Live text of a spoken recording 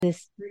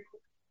this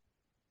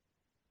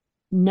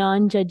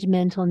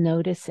non-judgmental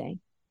noticing.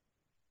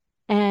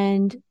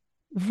 And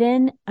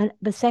then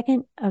the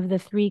second of the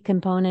three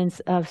components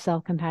of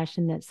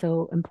self-compassion that's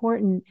so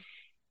important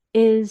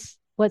is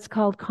what's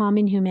called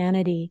common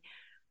humanity.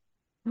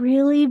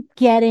 Really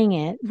getting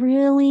it,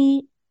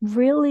 really,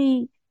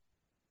 really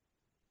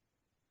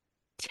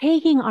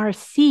taking our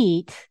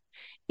seat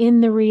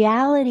in the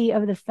reality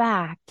of the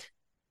fact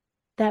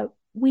that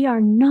we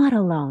are not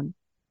alone.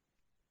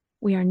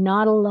 We are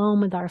not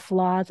alone with our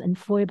flaws and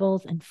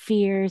foibles and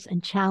fears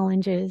and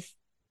challenges.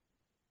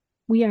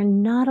 We are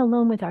not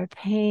alone with our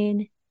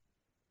pain.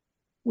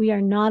 We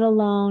are not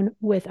alone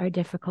with our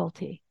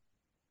difficulty.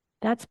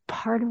 That's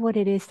part of what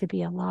it is to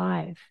be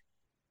alive.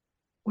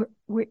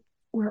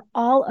 We're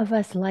all of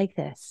us like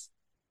this.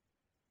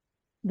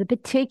 The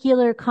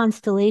particular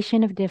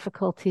constellation of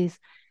difficulties,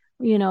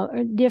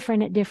 are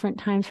different at different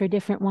times for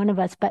different one of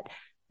us. But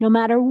no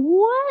matter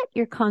what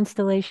your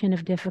constellation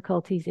of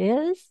difficulties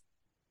is,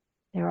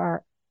 there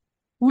are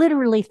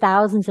literally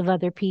thousands of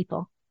other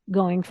people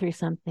going through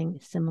something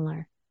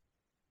similar.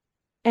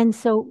 And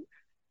so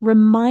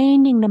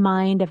reminding the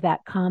mind of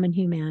that common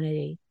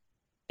humanity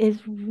is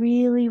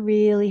really,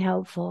 really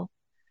helpful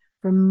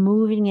for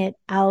moving it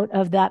out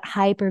of that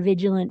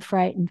hypervigilant,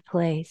 frightened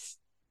place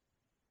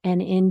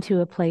and into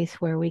a place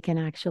where we can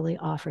actually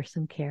offer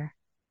some care.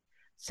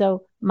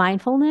 So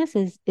mindfulness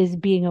is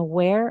being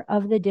aware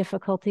of the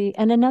difficulty.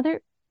 And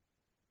another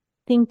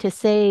thing to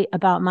say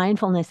about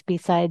mindfulness,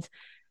 besides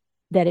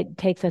that it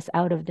takes us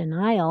out of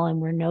denial and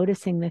we're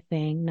noticing the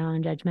thing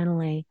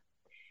non-judgmentally,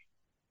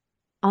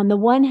 on the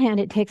one hand,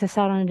 it takes us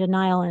out on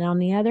denial. And on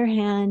the other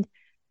hand,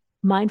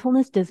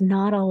 mindfulness does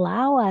not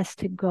allow us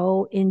to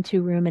go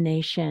into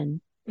rumination,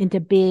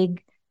 into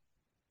big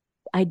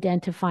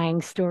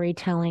identifying,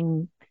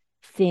 storytelling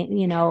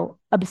thing,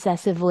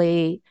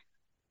 obsessively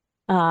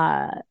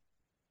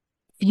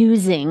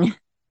fusing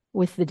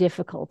with the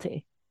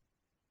difficulty.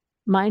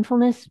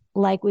 Mindfulness,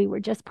 like we were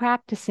just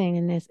practicing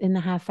in the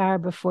half hour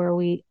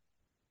before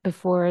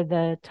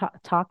the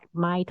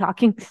my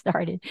talking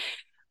started.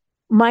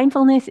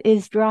 Mindfulness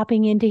is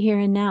dropping into here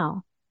and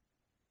now.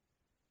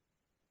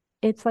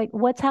 It's like,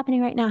 what's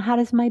happening right now? How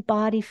does my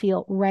body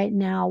feel right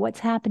now?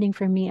 What's happening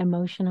for me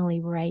emotionally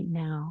right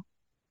now?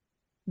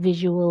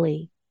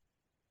 Visually.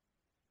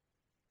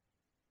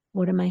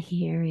 What am I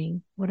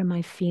hearing? What am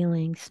I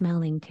feeling,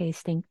 smelling,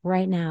 tasting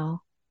right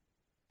now?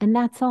 And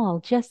that's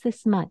all, just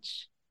this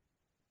much.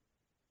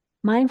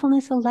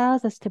 Mindfulness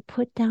allows us to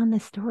put down the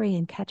story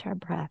and catch our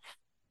breath.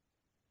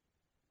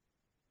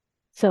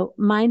 So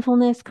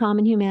mindfulness,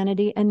 common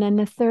humanity, and then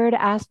the third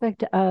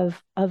aspect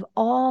of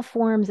all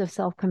forms of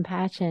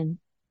self-compassion,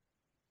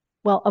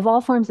 of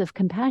all forms of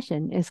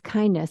compassion is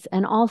kindness,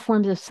 and all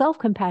forms of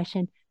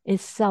self-compassion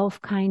is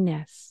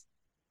self-kindness.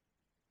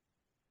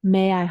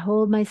 May I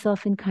hold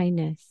myself in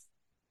kindness.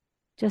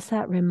 Just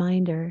that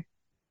reminder,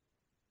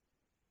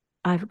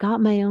 I've got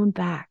my own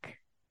back.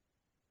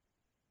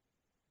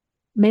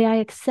 May I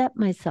accept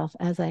myself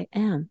as I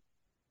am.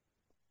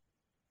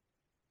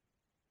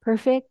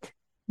 Perfect?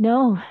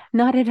 No,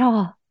 not at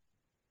all.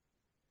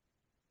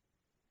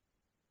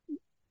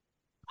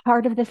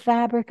 Part of the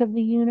fabric of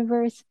the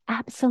universe?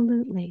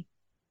 Absolutely.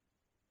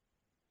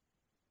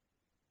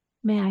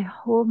 May I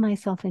hold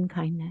myself in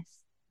kindness.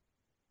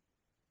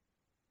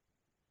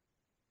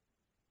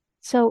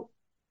 So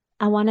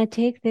I want to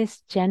take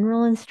this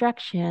general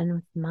instruction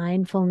with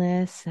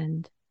mindfulness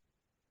and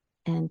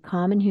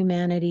common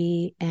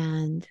humanity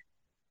and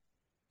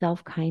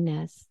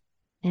self-kindness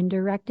and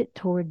direct it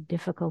toward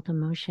difficult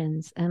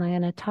emotions. And I'm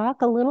going to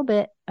talk a little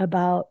bit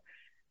about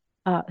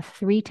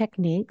three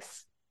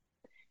techniques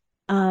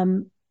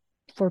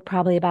for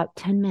probably about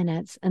 10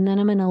 minutes. And then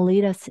I'm going to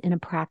lead us in a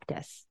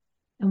practice.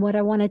 And what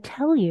I want to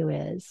tell you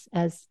is,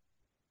 as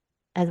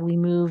we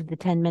move the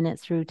 10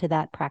 minutes through to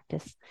that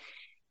practice,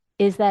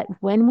 is that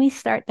when we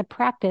start the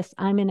practice,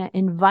 I'm going to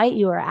invite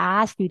you or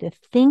ask you to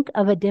think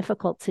of a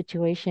difficult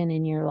situation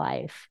in your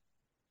life.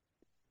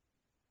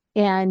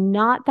 And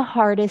not the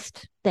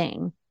hardest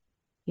thing.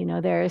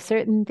 There are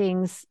certain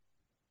things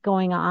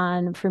going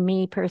on for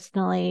me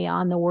personally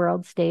on the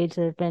world stage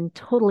that have been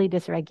totally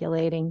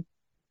dysregulating.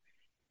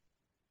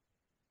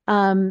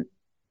 So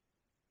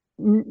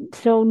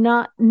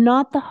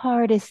not the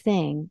hardest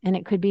thing, and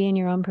it could be in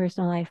your own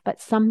personal life, but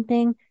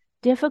something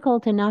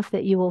difficult enough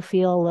that you will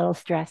feel a little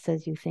stress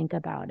as you think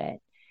about it,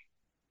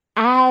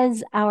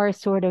 as our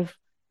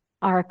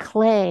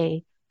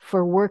clay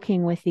for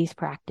working with these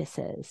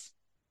practices.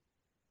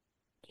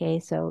 Okay,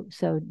 so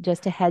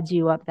just to heads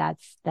you up,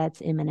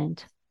 that's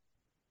imminent.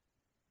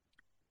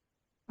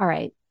 All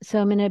right, so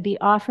I'm going to be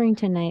offering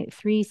tonight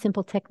 3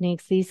 simple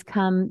techniques.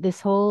 This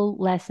whole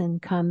lesson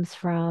comes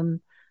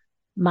from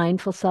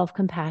mindful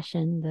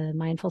self-compassion, the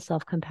mindful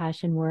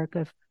self-compassion work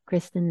of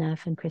Kristen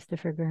Neff and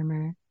Christopher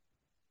Germer.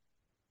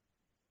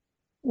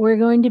 We're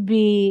going to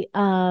be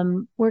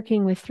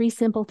working with 3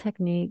 simple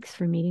techniques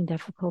for meeting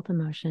difficult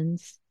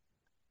emotions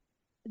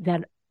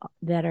that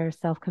are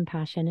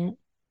self-compassionate.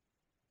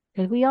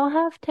 Because we all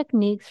have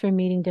techniques for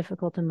meeting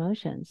difficult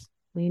emotions.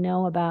 We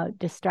know about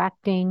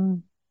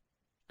distracting.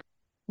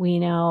 We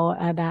know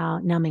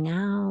about numbing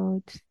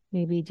out,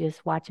 maybe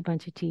just watch a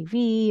bunch of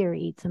TV or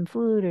eat some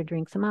food or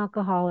drink some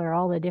alcohol or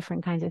all the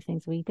different kinds of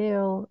things we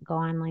do, go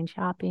online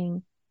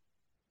shopping,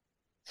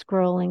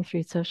 scrolling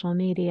through social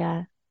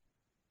media.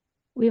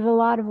 We have a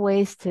lot of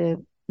ways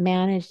to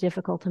manage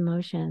difficult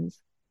emotions.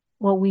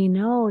 What we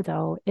know,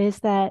 though, is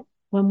that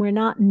when we're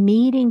not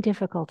meeting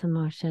difficult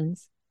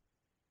emotions,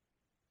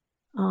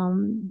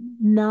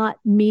 not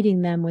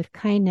meeting them with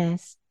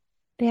kindness,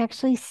 they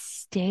actually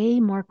stay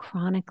more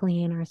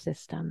chronically in our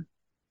system.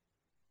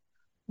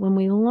 When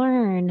we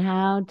learn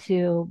how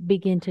to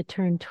begin to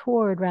turn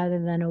toward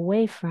rather than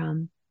away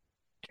from,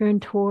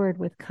 turn toward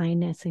with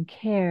kindness and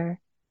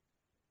care,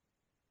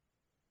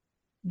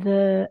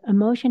 the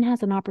emotion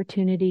has an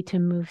opportunity to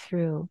move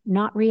through,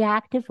 not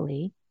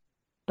reactively,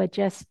 but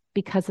just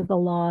because of the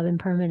law of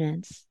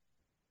impermanence.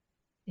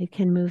 It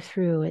can move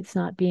through. It's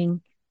not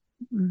being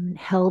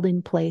held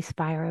in place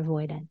by our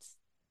avoidance.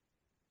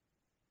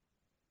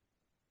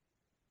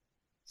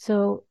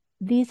 So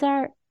these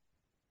are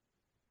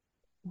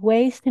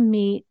ways to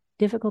meet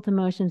difficult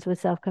emotions with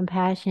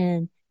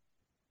self-compassion.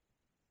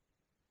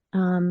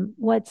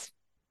 What's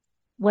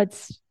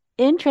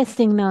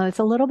interesting, though, it's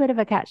a little bit of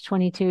a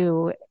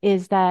catch-22,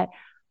 is that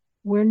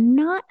we're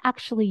not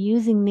actually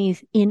using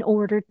these in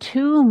order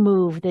to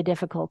move the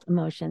difficult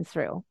emotions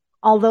through.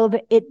 Although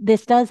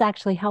this does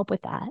actually help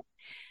with that.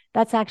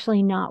 That's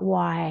actually not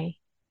why.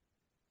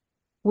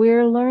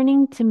 We're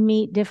learning to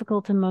meet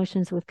difficult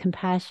emotions with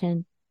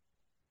compassion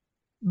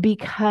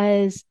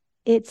because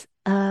it's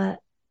a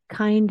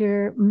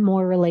kinder,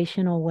 more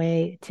relational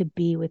way to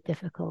be with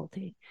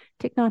difficulty.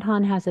 Thich Nhat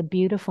Hanh has a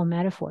beautiful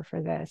metaphor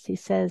for this. He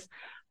says,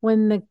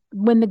 when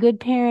the good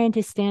parent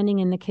is standing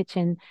in the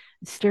kitchen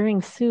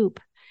stirring soup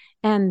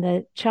and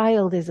the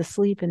child is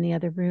asleep in the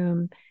other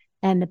room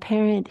and the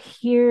parent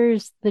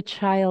hears the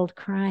child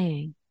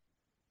crying,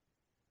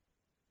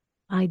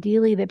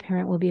 ideally the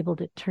parent will be able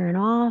to turn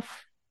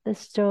off the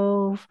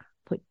stove,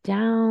 put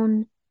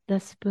down the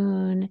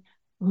spoon,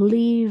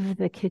 leave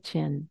the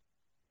kitchen,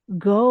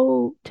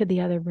 go to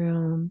the other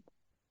room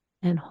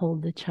and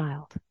hold the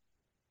child.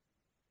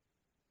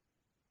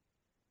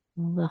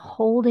 The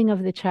holding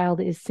of the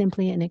child is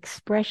simply an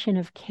expression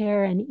of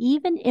care. And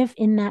even if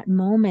in that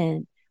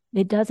moment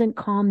it doesn't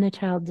calm the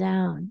child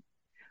down,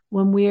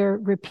 when we're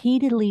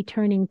repeatedly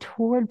turning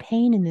toward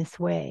pain in this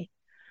way,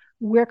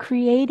 we're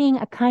creating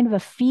a kind of a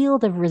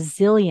field of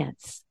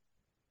resilience,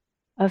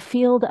 a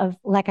field of,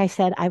 like I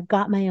said, I've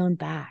got my own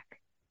back.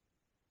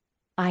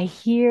 I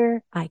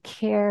hear, I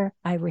care,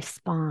 I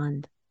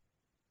respond.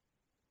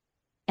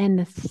 And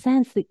the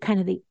sense, that kind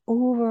of the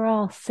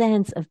overall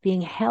sense of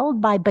being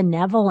held by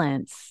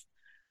benevolence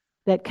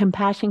that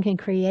compassion can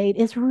create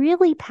is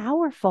really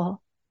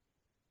powerful.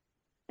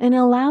 And it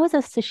allows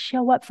us to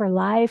show up for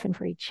life and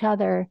for each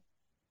other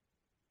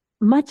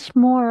much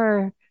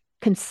more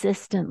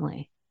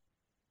consistently.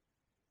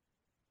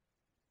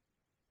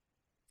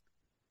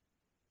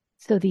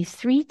 So these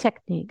three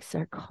techniques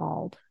are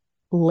called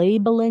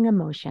labeling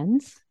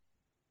emotions,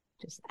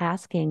 just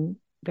asking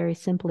very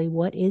simply,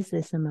 what is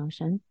this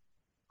emotion?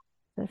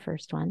 The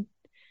first one.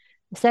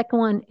 The second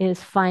one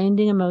is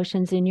finding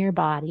emotions in your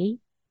body.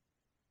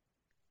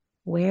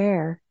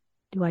 Where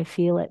do I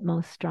feel it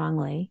most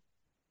strongly?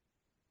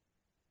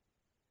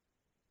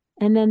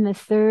 And then the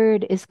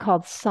third is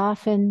called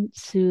soften,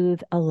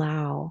 soothe,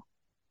 allow,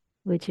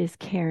 which is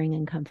caring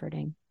and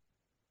comforting.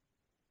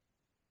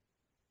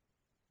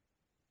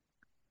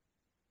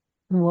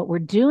 And what we're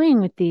doing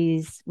with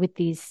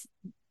these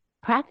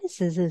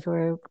practices is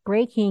we're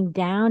breaking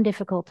down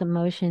difficult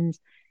emotions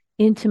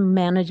into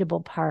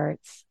manageable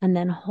parts and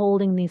then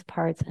holding these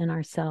parts in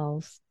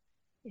ourselves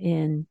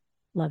in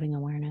loving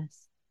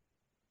awareness.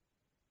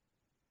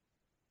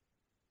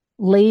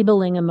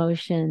 Labeling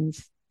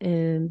emotions,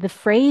 the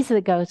phrase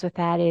that goes with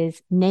that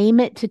is name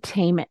it to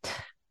tame it.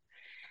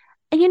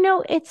 And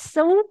it's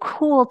so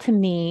cool to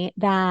me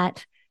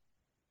that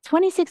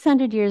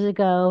 2,600 years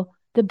ago,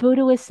 the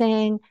Buddha was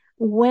saying,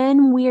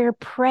 when we're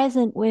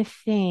present with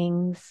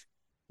things,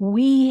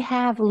 we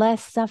have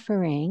less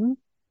suffering.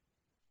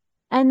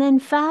 And then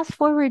fast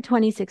forward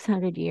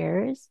 2,600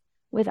 years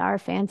with our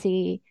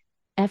fancy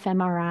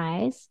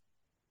fMRIs,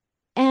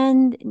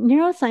 and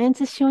neuroscience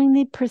is showing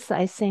the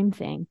precise same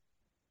thing.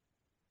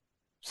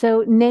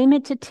 So name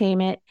it to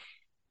tame it.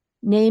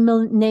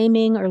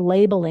 Naming or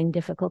labeling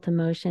difficult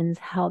emotions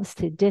helps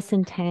to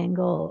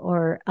disentangle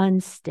or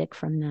unstick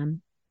from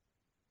them.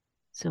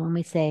 So when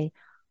we say,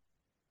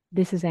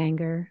 this is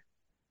anger,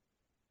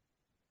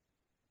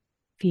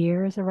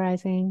 fear is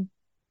arising,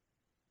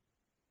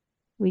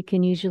 we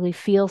can usually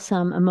feel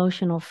some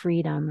emotional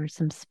freedom or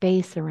some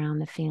space around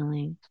the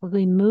feeling. So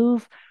we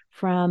move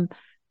from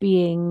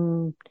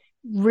being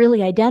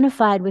really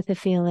identified with the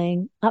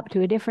feeling up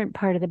to a different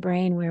part of the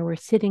brain where we're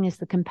sitting as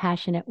the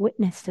compassionate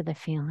witness to the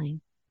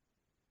feeling.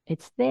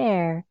 It's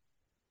there,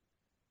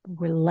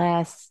 we're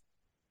less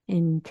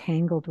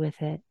entangled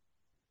with it.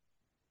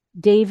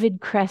 David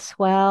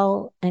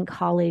Cresswell and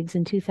colleagues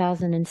in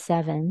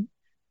 2007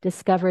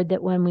 discovered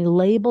that when we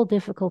label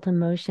difficult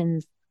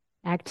emotions,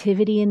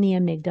 activity in the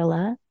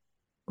amygdala,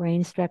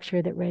 brain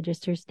structure that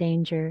registers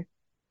danger,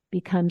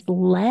 becomes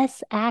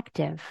less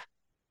active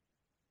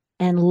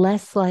and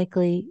less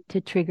likely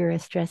to trigger a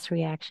stress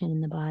reaction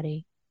in the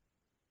body.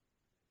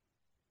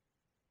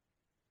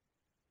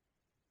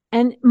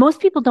 And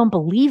most people don't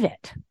believe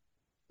it.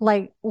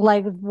 Like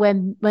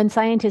when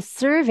scientists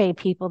survey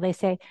people, they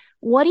say,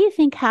 what do you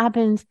think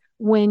happens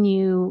when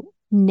you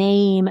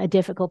name a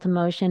difficult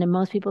emotion? And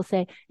most people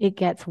say it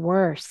gets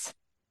worse.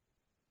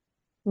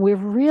 We're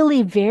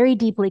really very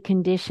deeply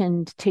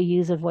conditioned to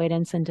use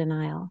avoidance and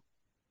denial.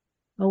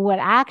 But what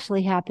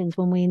actually happens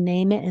when we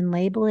name it and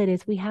label it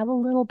is we have a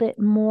little bit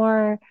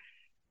more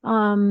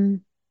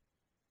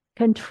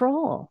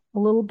control, a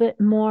little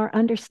bit more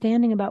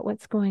understanding about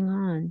what's going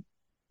on,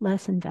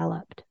 less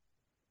enveloped.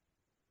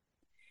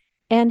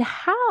 And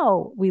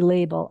how we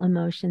label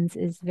emotions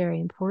is very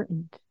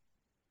important.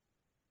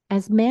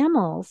 As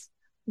mammals,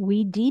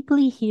 we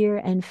deeply hear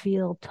and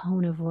feel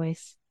tone of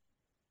voice,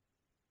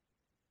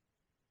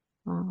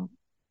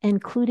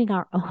 including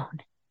our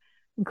own,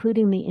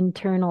 including the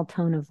internal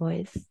tone of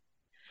voice.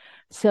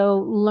 So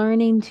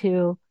learning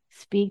to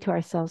speak to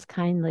ourselves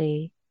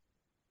kindly,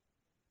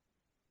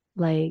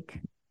 like,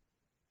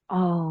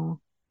 oh,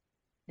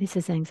 this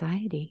is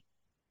anxiety,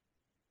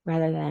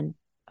 rather than,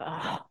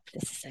 oh,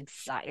 this is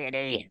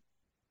anxiety.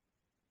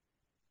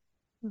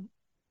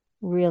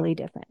 Really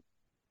different.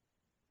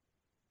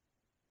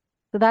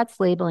 So that's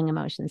labeling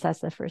emotions.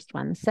 That's the first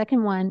one. The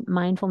second one,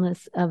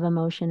 mindfulness of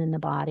emotion in the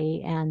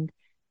body. And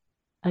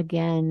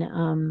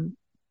again,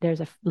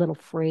 there's a little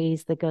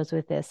phrase that goes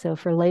with this. So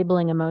for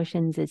labeling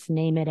emotions, it's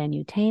name it and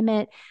you tame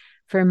it.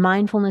 For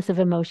mindfulness of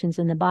emotions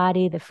in the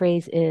body, the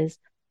phrase is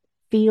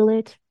feel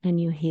it and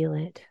you heal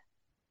it.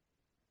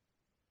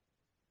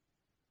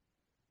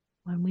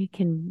 When we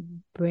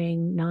can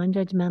bring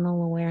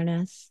non-judgmental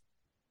awareness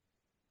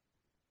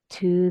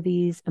to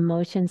these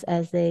emotions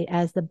as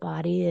the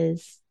body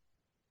is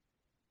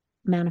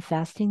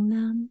manifesting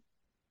them,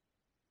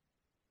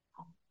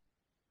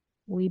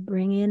 we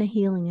bring in a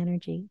healing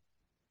energy.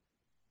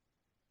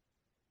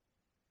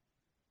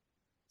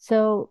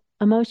 So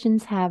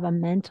emotions have a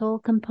mental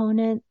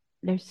component,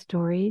 they're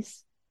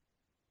stories,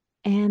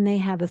 and they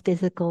have a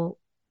physical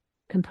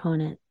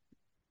component.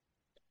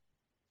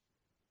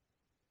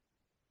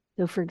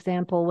 So for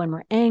example, when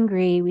we're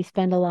angry, we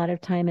spend a lot of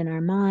time in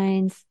our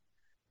minds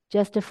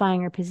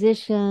justifying our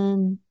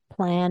position,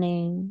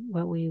 planning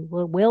what we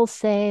will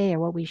say or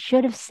what we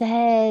should have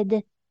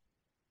said.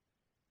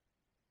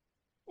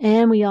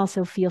 And we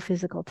also feel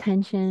physical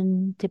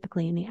tension,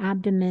 typically in the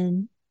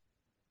abdomen,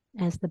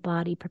 as the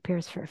body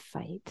prepares for a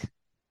fight.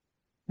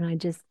 And I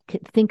just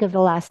think of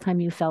the last time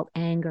you felt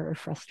anger or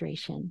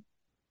frustration,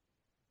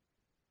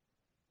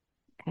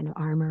 kind of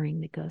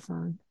armoring that goes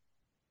on.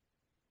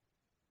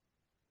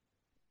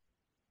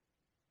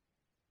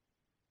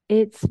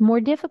 It's more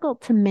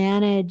difficult to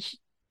manage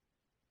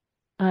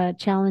a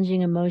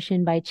challenging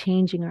emotion by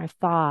changing our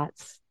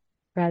thoughts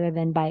rather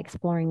than by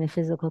exploring the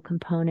physical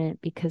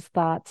component, because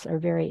thoughts are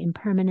very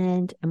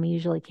impermanent and we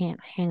usually can't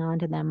hang on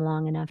to them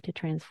long enough to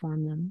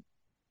transform them.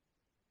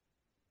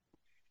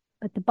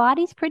 But the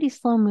body's pretty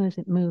slow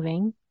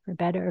moving, for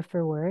better or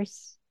for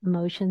worse.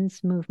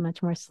 Emotions move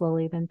much more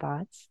slowly than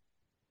thoughts.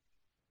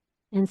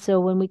 And so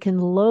when we can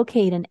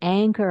locate and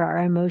anchor our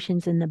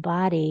emotions in the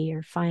body,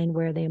 or find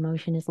where the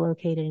emotion is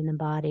located in the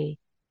body,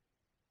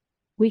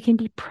 we can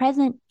be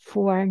present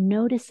for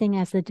noticing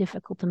as the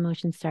difficult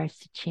emotion starts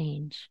to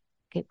change.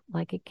 It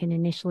can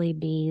initially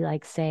be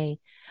like, say,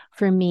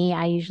 for me,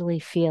 I usually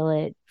feel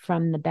it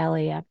from the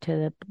belly up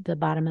to the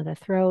bottom of the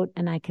throat,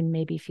 and I can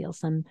maybe feel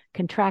some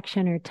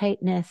contraction or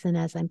tightness. And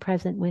as I'm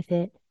present with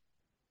it,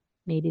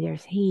 maybe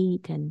there's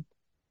heat and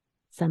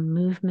some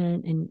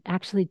movement, and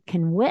actually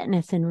can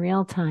witness in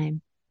real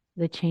time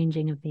the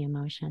changing of the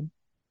emotion.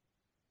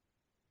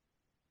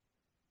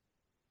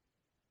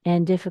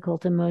 And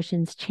difficult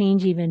emotions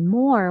change even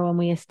more when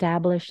we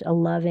establish a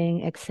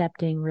loving,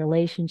 accepting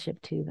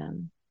relationship to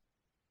them.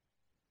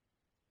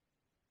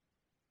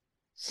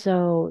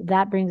 So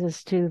that brings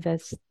us to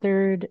this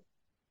third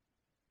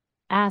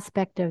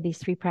aspect of these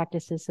three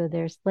practices. So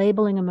there's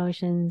labeling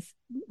emotions,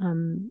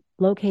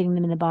 locating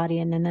them in the body.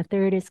 And then the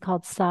third is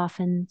called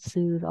soften,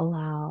 soothe,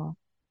 allow.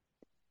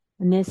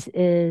 And this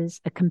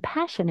is a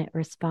compassionate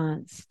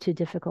response to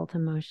difficult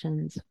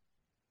emotions,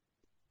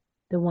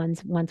 the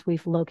ones once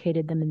we've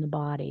located them in the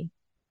body.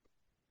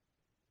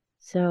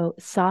 So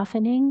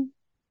softening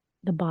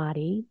the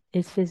body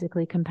is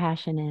physically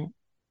compassionate.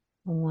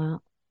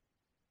 Well,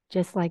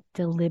 just like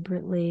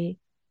deliberately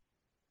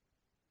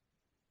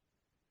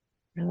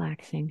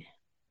relaxing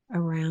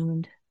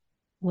around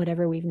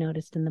whatever we've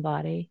noticed in the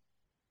body.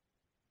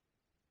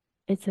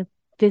 It's a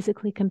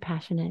physically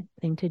compassionate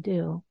thing to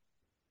do.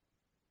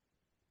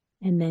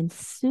 And then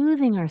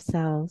soothing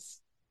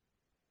ourselves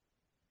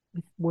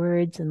with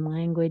words and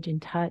language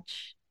and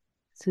touch,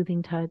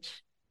 soothing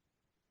touch,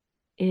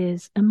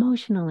 is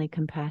emotionally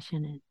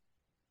compassionate.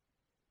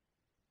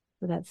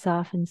 So that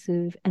soften,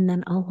 soothe, and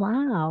then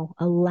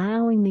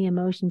allowing the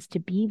emotions to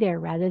be there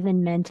rather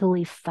than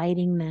mentally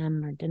fighting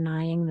them or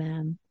denying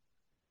them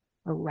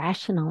or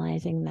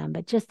rationalizing them,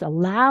 but just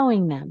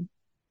allowing them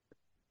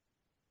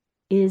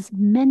is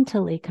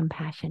mentally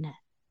compassionate.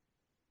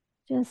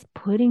 Just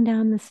putting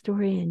down the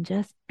story and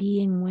just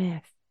being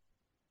with.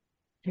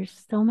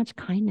 There's so much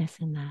kindness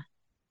in that.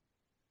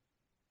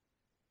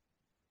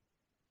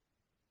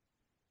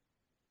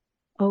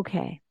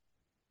 Okay,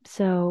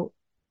 so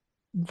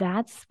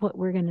that's what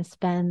we're going to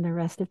spend the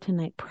rest of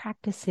tonight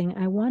practicing.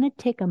 I want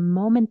to take a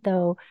moment,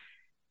 though,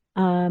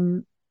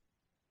 and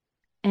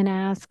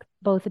ask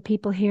both the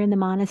people here in the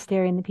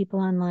monastery and the people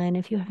online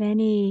if you have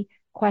any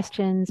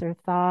questions or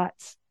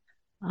thoughts,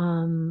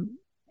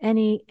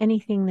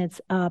 anything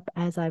that's up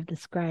as I've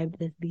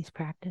described these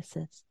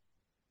practices.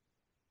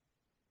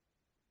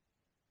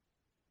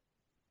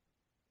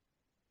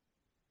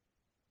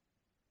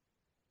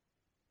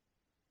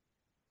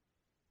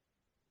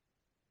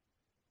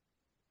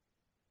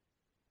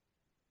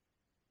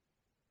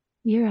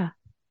 Yura.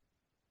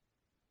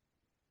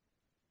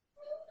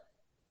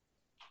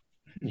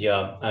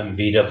 Yeah, I'm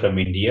Veera from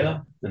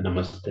India.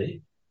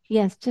 Namaste.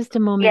 Yes, just a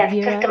moment, Yes,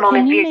 just a Vera. Can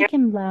moment, you Veera. make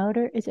him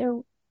louder? Is there?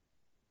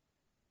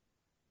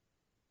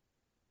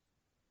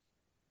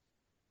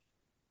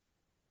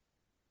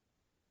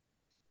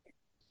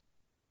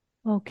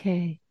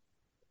 Okay.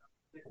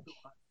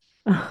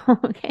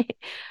 Okay.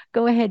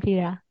 Go ahead,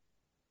 Vera.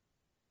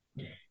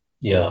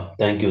 Yeah,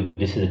 thank you.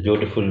 This is a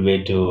beautiful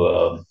way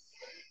to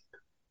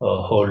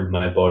hold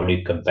my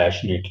body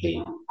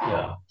compassionately.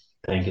 Yeah,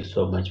 thank you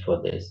so much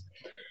for this.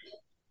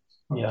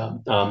 Yeah,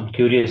 I'm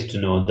curious to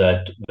know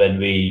that when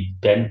we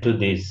tend to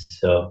this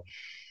three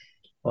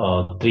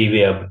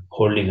way of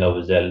holding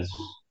ourselves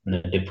in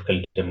the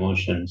difficult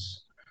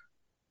emotions,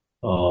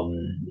 um,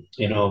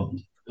 you know,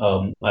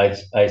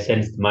 I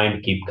sense the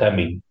mind keep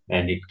coming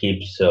and it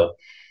keeps uh,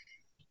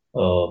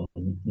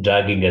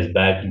 dragging us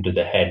back into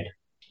the head,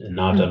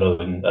 not Mm.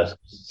 allowing us to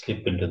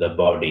slip into the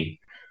body.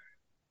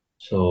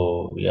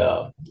 So,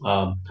 yeah,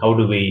 how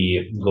do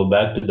we go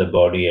back to the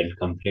body and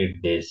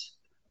complete this?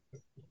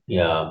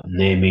 Yeah,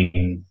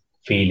 naming,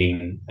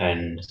 feeling,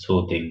 and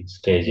soothing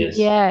stages.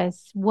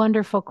 Yes,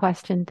 wonderful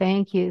question.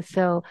 Thank you.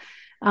 So,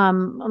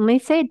 let me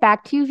say it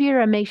back to you,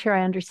 Vera, and make sure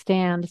I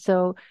understand.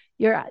 So,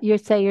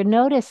 you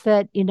notice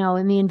that, in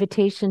the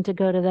invitation to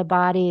go to the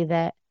body,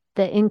 that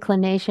the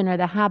inclination or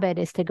the habit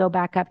is to go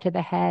back up to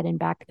the head and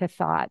back to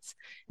thoughts.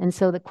 And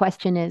so the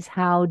question is,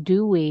 how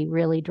do we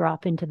really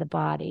drop into the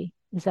body?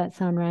 Does that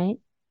sound right?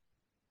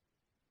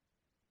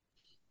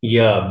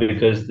 Yeah,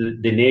 because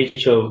the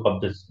nature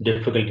of this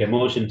difficult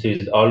emotions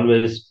is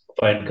always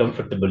find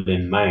comfortable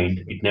in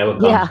mind. It never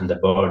comes Yeah. in the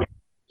body.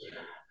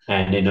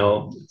 And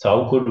so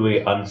how could we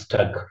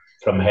unstuck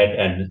from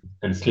head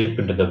and slip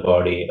into the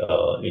body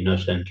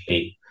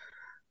innocently?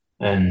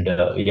 And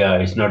yeah,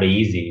 it's not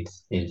easy.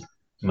 It's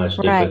much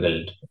Right.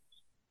 difficult.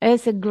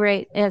 It's a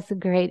great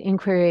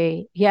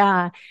inquiry.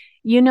 Yeah.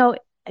 You know,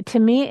 to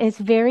me, it's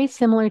very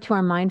similar to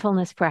our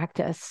mindfulness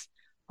practice,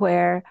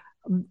 where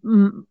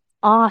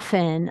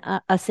often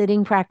a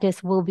sitting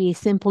practice will be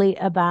simply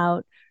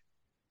about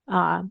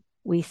uh,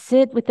 we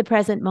sit with the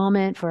present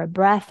moment for a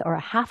breath or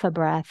a half a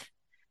breath,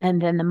 and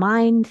then the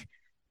mind,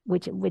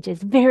 which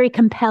is very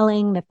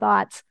compelling, the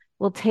thoughts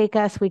will take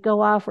us. We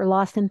go off, we're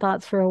lost in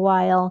thoughts for a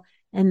while,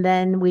 and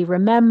then we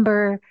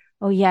remember,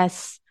 oh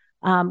yes,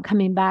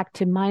 coming back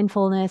to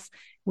mindfulness.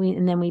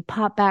 And then we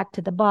pop back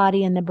to the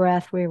body and the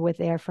breath. We're with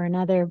there for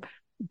another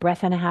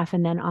breath and a half,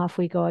 and then off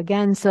we go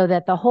again. So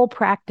that the whole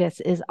practice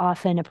is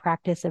often a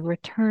practice of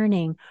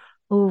returning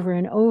over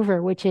and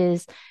over, which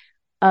is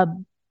a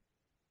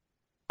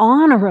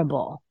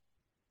honorable,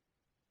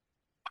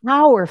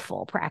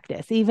 powerful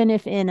practice. Even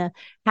if in a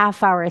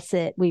half-hour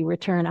sit we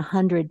return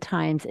 100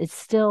 times, it's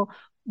still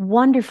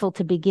wonderful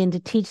to begin to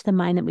teach the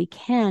mind that we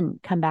can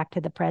come back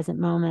to the present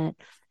moment.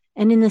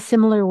 And in a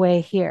similar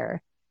way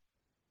here,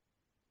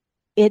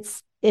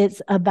 it's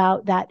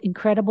about that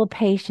incredible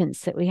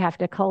patience that we have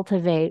to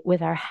cultivate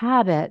with our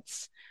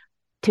habits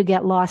to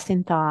get lost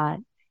in thought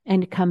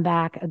and come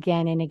back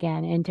again and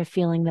again into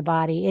feeling the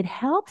body. It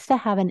helps to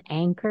have an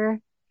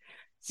anchor.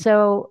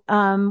 So,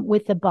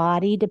 with the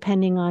body,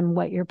 depending on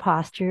what your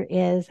posture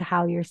is,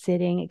 how you're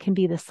sitting, it can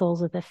be the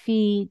soles of the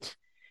feet,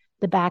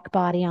 the back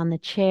body on the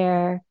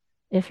chair,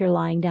 if you're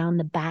lying down,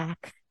 the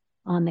back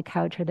on the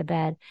couch or the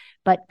bed,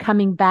 but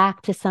coming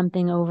back to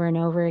something over and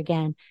over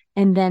again.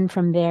 And then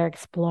from there,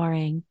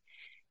 exploring.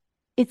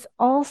 It's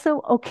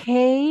also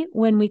okay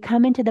when we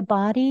come into the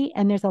body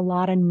and there's a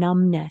lot of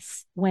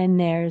numbness, when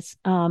there's,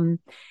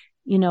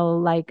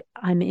 like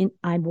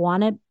I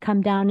want to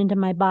come down into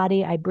my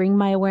body. I bring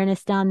my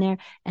awareness down there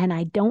and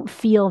I don't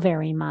feel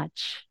very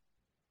much.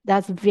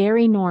 That's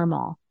very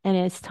normal and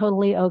it's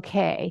totally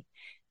okay.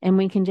 And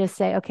we can just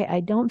say, okay, I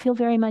don't feel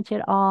very much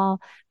at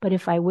all, but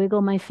if I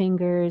wiggle my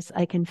fingers,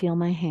 I can feel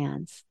my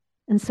hands.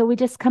 And so we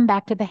just come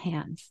back to the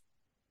hands,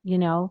 you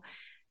know,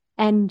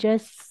 and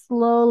just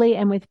slowly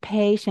and with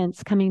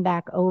patience coming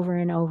back over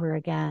and over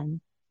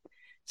again.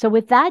 So,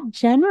 with that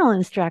general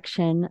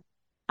instruction,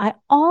 I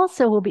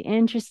also will be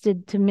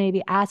interested to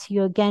maybe ask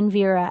you again,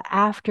 Vera,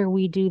 after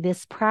we do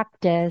this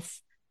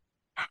practice,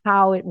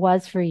 how it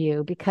was for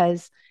you,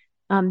 because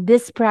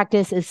this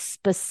practice is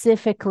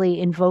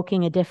specifically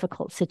invoking a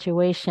difficult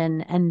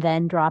situation and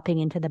then dropping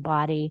into the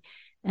body.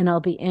 And it'll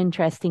be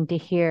interesting to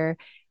hear,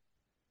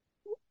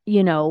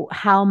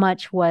 how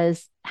much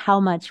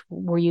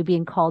were you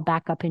being called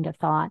back up into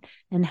thought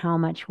and how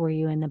much were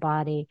you in the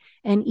body?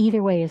 And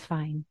either way is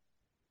fine.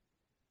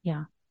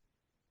 Yeah.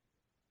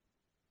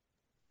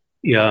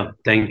 Yeah,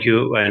 thank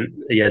you. And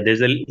yeah,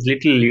 there's a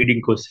little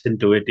leading question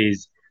to it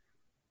is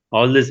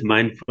all this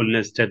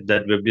mindfulness stuff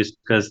that we've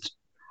discussed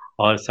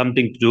or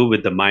something to do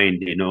with the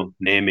mind,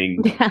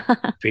 naming,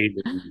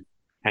 feeling.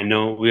 I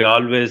know we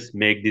always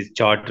make this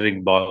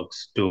chartering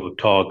box to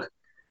talk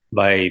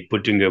by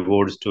putting the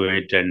words to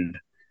it, and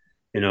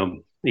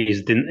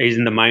is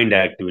in the mind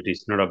activity,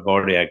 it's not a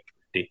body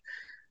activity.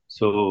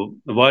 So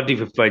what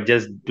if I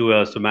just do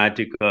a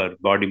somatic or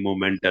body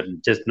movement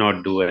and just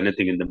not do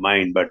anything in the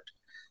mind, but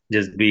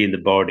just be in the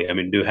body? I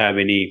mean, do you have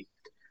any?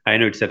 I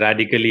know it's a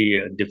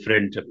radically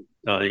different,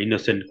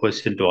 innocent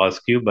question to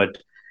ask you, but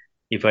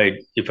if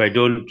I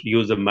don't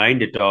use the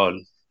mind at all,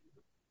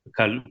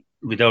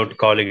 without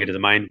calling it as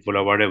mindful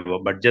or whatever,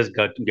 but just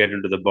get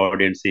into the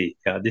body and see,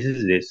 yeah, this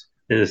is this.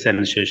 There's a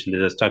sensation,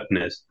 there's a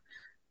stuckness.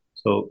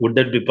 So would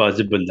that be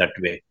possible that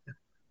way?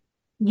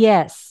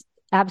 Yes,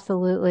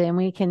 absolutely. And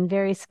we can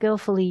very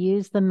skillfully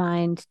use the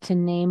mind to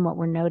name what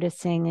we're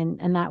noticing.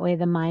 And that way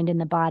the mind and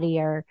the body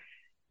are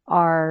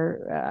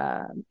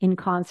in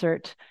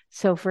concert.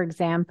 So for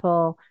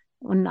example,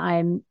 when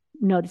I'm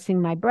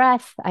noticing my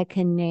breath, I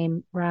can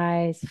name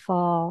rise,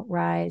 fall,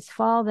 rise,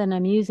 fall. Then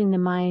I'm using the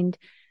mind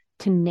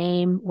to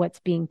name what's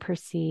being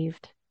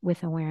perceived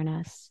with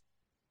awareness.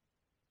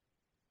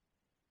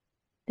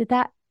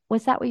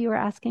 Was that what you were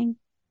asking?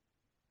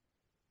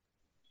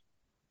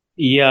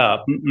 Yeah,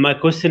 my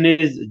question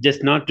is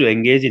just not to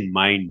engage in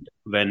mind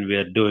when we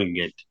are doing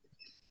it.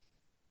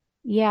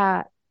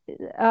 Yeah.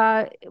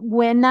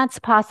 When that's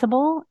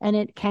possible, and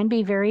it can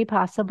be very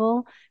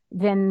possible,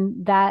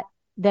 then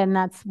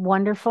that's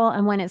wonderful.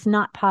 And when it's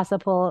not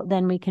possible,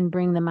 then we can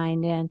bring the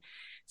mind in.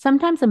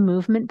 Sometimes a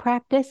movement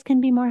practice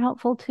can be more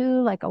helpful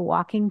too, like a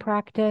walking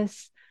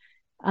practice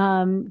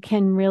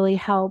can really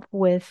help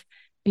with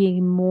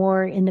being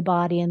more in the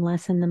body and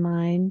less in the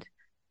mind,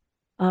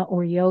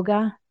 or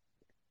yoga.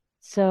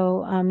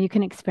 So you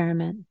can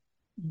experiment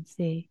and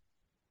see.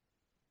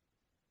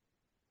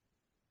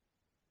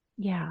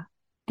 Yeah.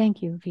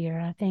 Thank you,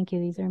 Vera. Thank you.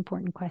 These are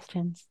important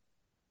questions.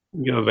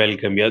 You're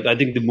welcome. Yeah, I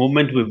think the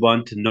moment we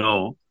want to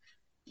know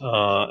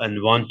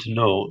and want to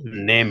know,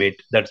 name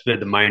it, that's where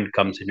the mind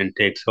comes in and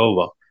takes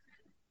over.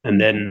 And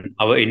then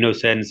our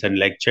innocence and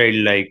like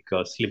childlike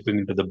slipping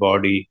into the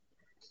body.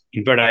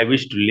 In fact, I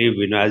wish to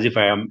live, as if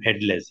I am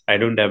headless. I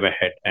don't have a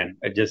head and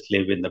I just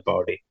live in the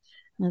body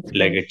That's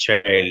like great. a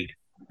child.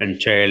 And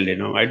child,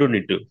 I don't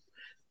need to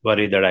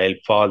worry that I'll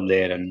fall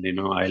there and,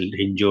 I'll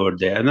injure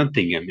there.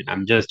 Nothing. I mean,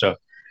 I'm just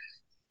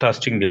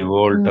trusting the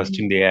world, Mm,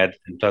 trusting the earth,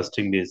 and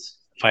trusting these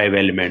five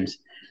elements,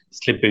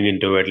 slipping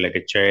into it like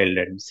a child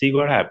and see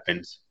what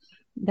happens.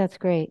 that's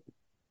great.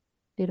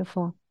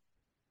 Beautiful.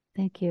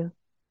 Thank you.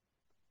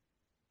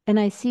 And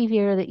I see,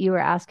 Vera, that you were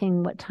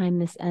asking what time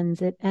this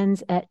ends. It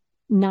ends at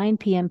 9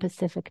 p.m.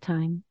 Pacific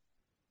time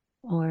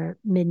or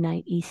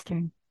midnight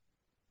Eastern.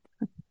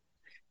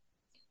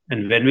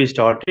 And when we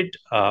start it,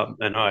 I've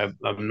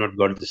not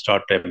got the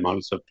start time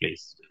also,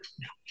 please.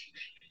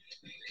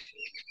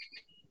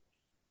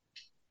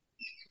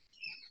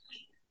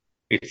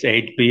 It's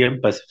 8 p.m.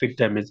 Pacific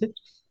time, is it?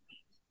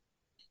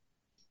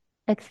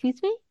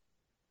 Excuse me?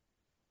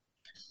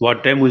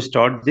 What time we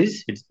start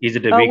this? Is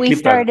it a Oh, we weekly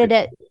started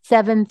practice?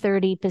 at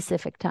 7:30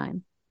 Pacific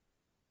time.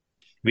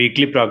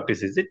 Weekly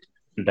practice, is it?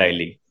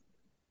 Daily.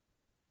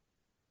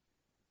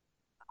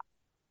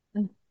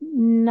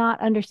 Not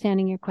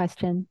understanding your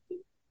question.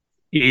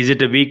 Is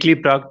it a weekly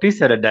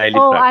practice or a daily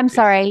Oh, I'm practice?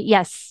 sorry.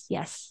 Yes,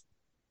 yes.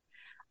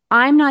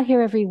 I'm not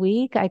here every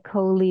week. I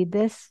co-lead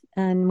this,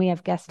 and we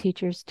have guest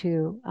teachers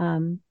too.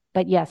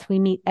 But yes, we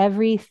meet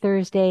every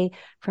Thursday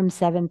from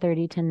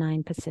 7:30 to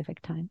 9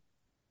 Pacific time.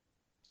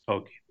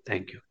 Okay,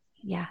 thank you.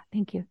 Yeah,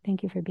 thank you.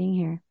 Thank you for being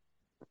here.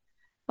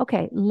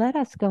 Okay, let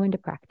us go into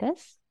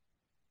practice.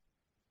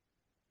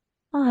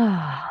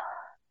 Ah.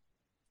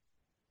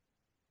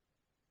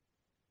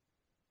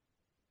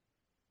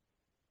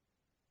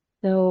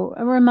 So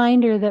a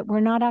reminder that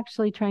we're not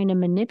actually trying to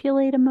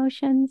manipulate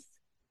emotions,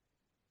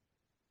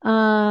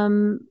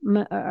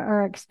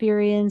 our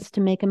experience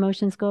to make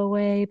emotions go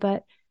away,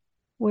 but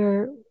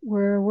we're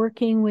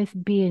working with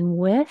being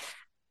with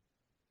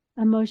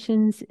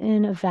emotions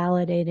in a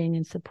validating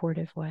and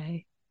supportive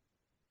way.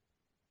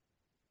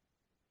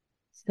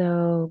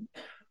 So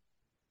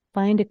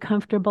find a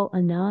comfortable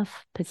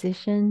enough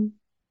position,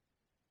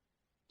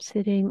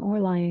 sitting or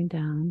lying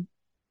down.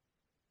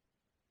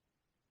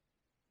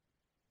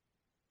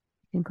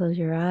 You can close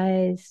your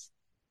eyes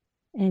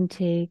and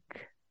take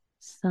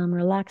some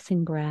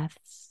relaxing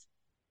breaths.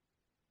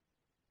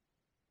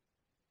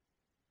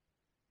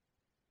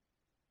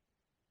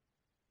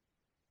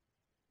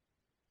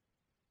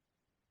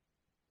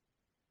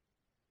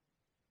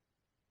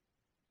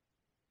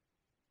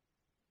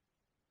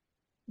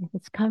 If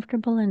it's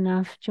comfortable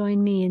enough,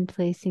 join me in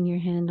placing your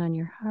hand on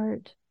your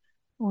heart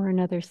or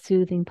another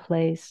soothing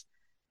place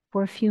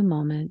for a few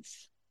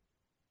moments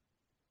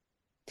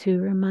to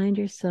remind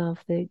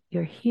yourself that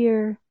you're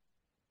here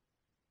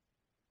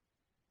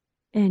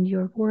and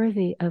you're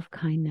worthy of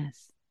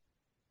kindness.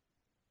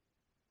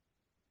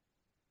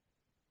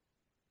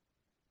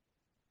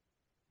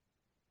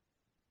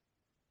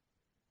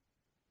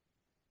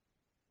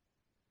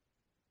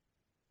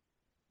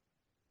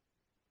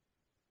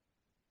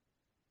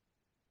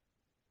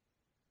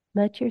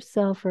 Let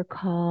yourself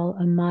recall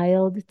a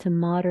mild to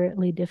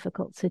moderately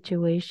difficult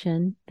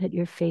situation that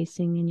you're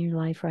facing in your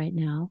life right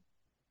now.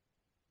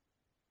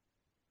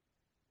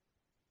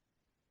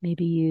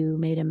 Maybe you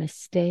made a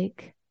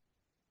mistake,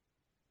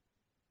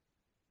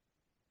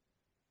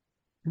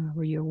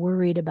 or you're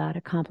worried about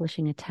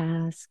accomplishing a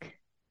task,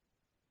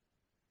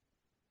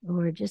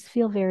 or just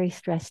feel very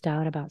stressed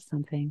out about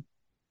something.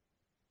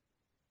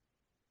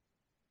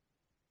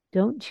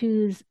 Don't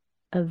choose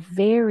a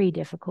very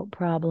difficult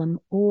problem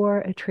or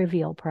a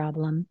trivial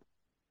problem.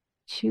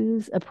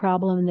 Choose a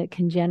problem that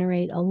can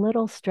generate a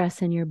little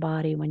stress in your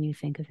body when you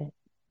think of it.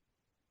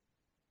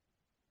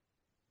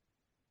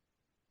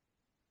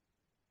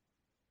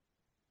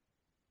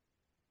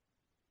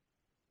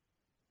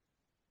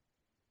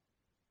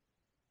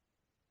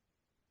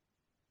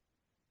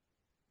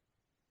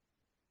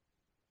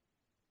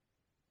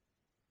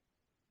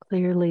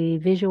 Clearly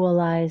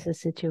visualize a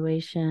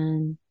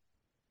situation.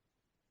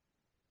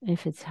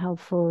 If it's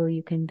helpful,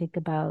 you can think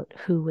about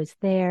who was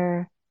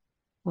there,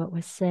 what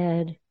was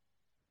said,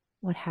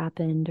 what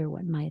happened, or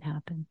what might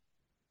happen.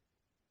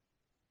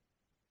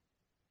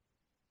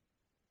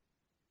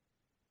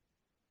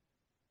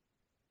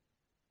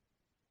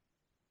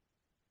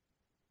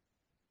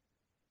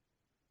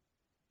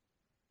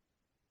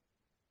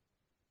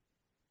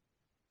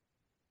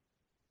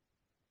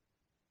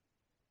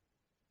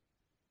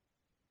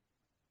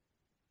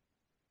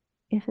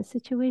 If a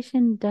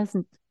situation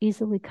doesn't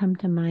easily come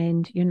to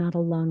mind, you're not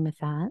alone with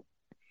that.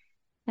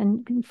 And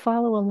you can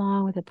follow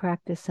along with the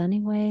practice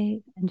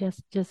anyway, and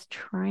just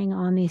trying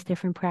on these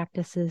different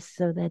practices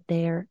so that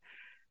they're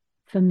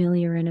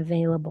familiar and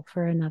available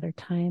for another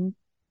time.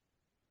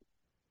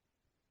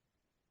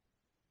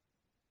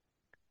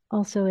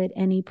 Also, at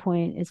any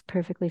point, it's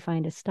perfectly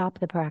fine to stop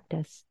the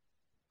practice,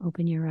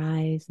 open your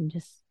eyes, and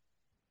just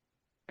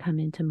come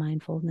into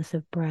mindfulness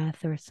of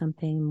breath or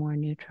something more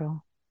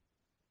neutral.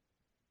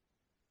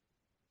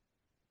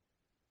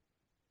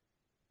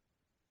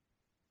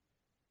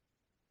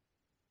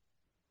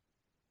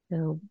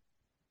 So,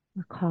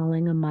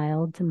 recalling a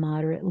mild to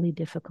moderately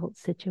difficult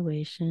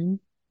situation.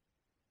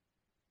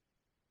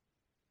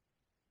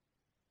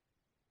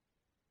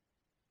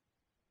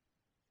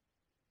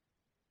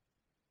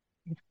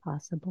 If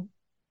possible.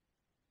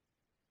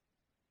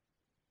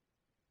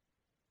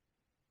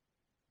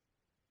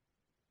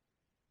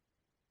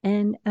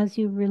 And as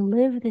you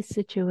relive this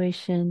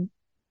situation,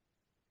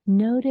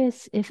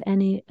 notice if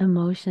any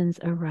emotions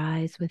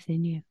arise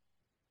within you.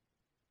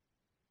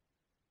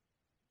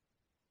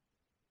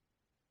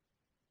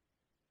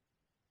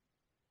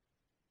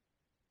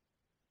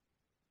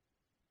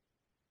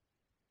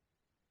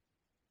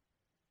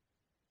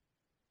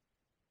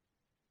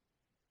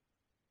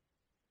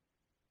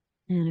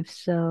 And if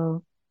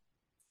so,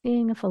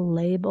 seeing if a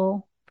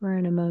label for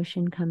an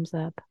emotion comes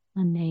up,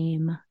 a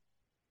name.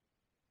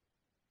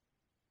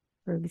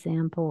 For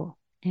example,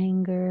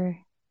 anger,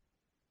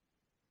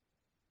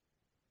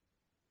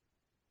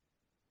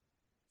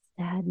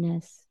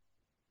 sadness,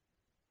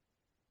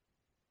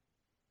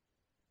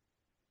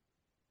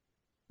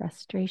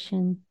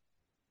 frustration,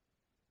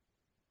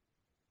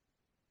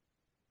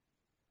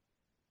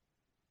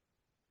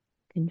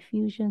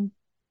 confusion,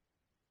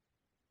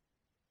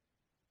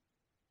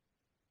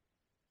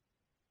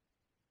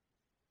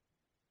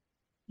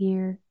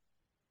 fear,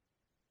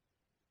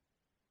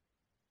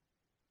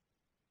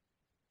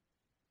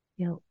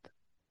 guilt.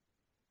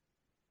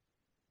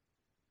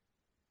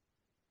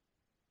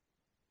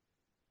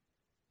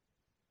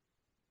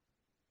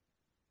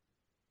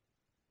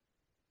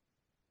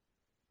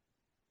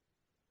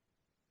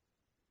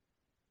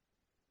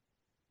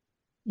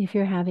 If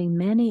you're having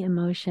many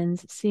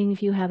emotions, seeing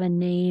if you have a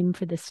name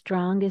for the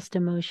strongest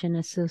emotion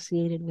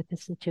associated with the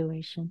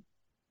situation.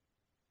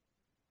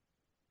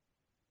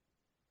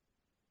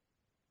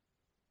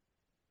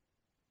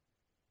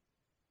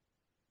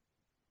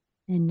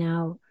 And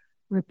now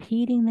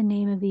repeating the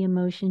name of the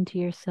emotion to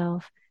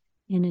yourself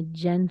in a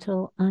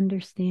gentle,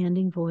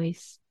 understanding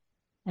voice,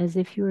 as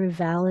if you were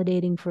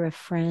validating for a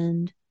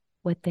friend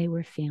what they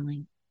were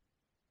feeling.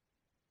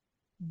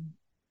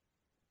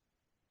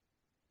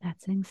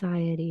 That's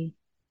anxiety.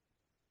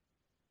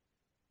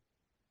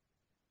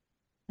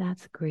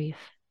 That's grief.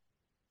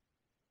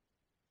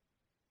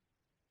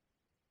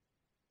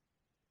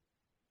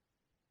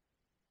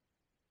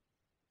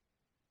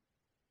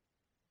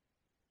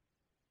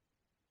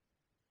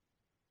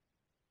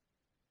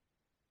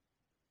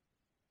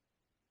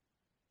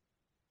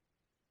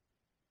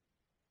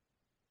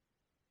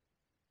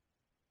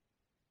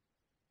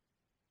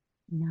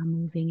 Now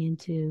moving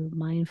into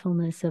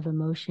mindfulness of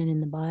emotion in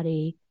the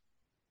body.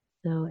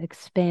 So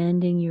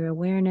expanding your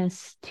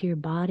awareness to your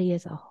body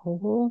as a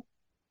whole.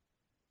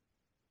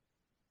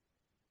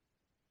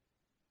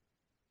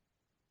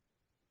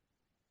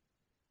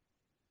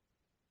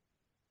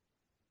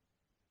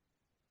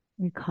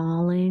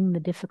 Recalling the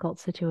difficult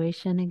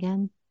situation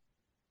again.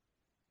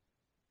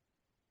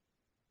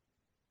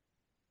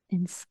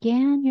 And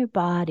scan your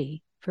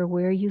body for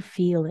where you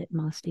feel it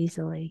most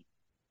easily.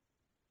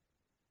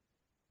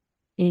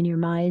 In your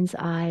mind's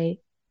eye,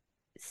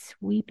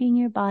 sweeping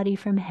your body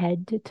from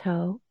head to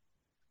toe,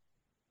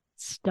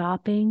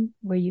 stopping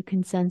where you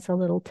can sense a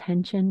little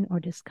tension or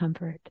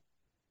discomfort.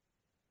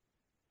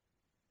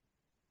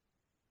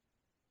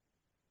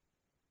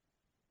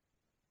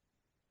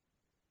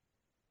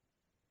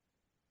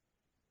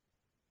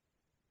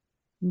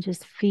 And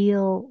just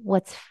feel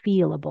what's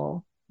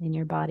feelable in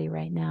your body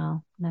right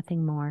now,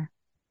 nothing more.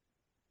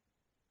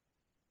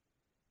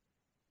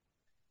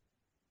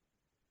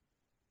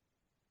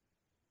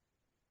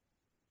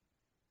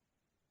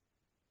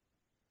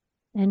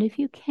 And if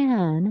you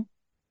can,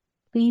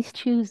 please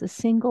choose a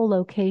single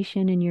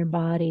location in your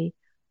body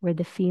where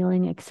the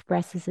feeling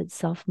expresses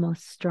itself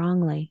most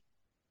strongly,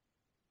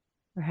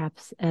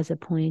 perhaps as a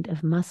point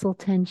of muscle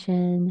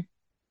tension,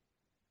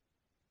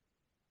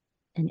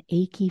 an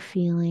achy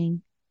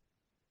feeling,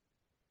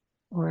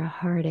 or a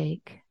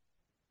heartache.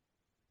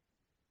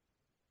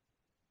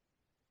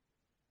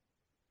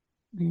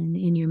 And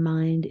in your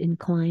mind,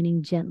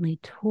 inclining gently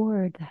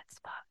toward that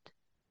spot.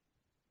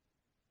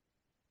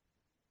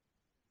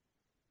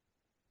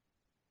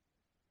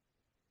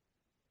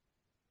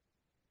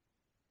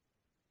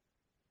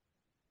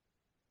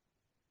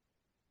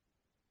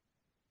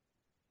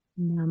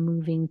 Now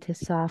moving to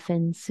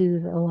soften,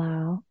 soothe,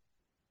 allow.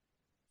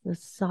 So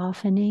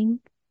softening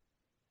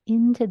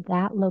into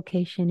that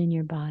location in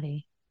your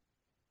body.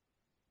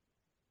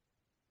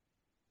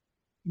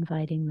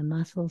 Inviting the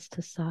muscles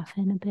to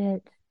soften a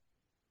bit.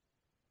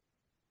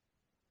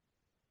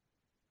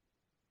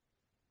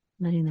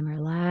 Letting them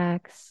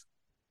relax.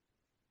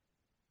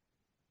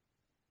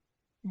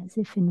 As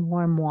if in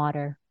warm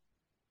water.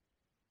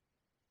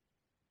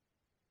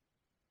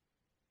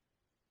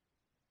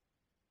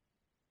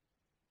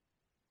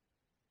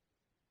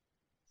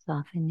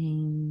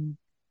 Softening,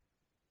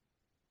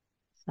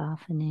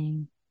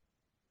 softening,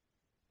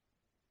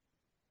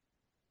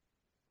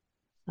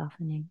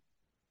 softening.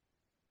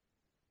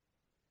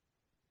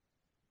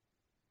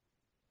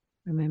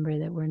 Remember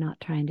that we're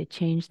not trying to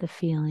change the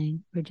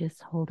feeling, we're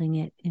just holding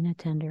it in a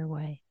tender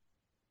way.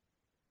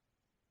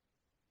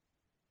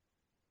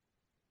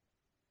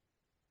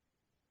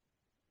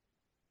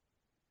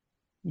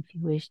 If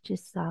you wish,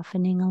 just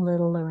softening a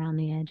little around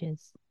the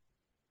edges.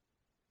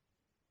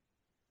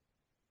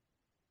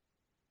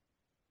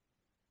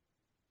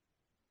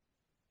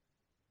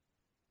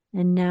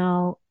 And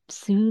now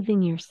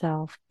soothing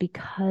yourself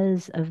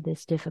because of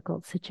this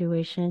difficult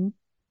situation.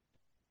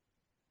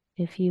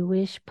 If you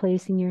wish,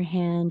 placing your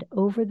hand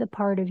over the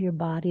part of your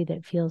body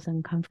that feels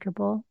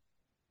uncomfortable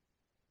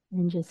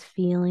and just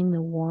feeling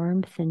the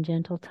warmth and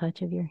gentle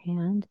touch of your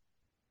hand.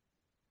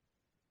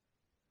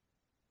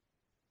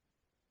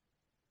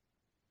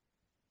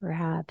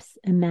 Perhaps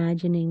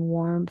imagining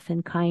warmth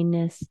and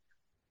kindness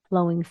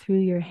flowing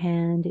through your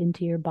hand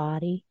into your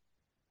body.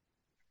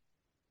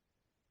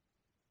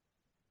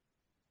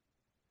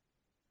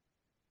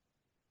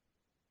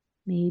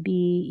 Maybe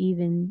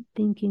even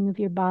thinking of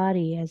your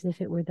body as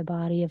if it were the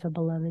body of a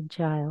beloved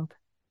child.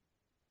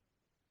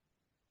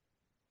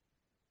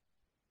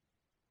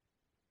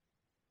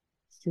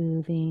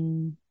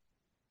 Soothing,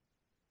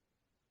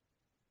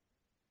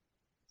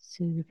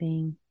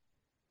 soothing,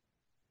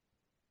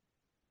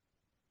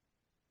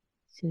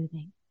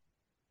 soothing.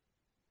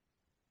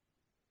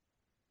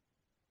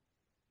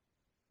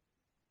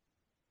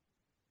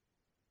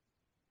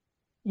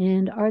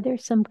 And are there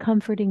some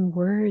comforting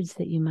words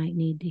that you might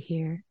need to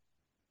hear?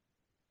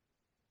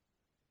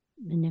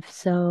 And if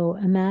so,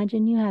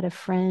 imagine you had a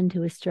friend who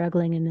was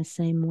struggling in the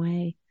same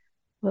way.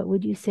 What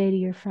would you say to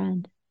your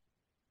friend?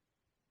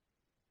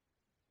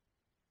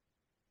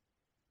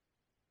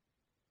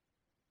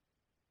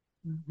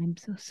 I'm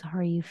so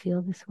sorry you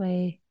feel this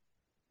way.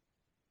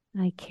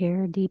 I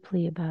care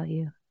deeply about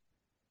you.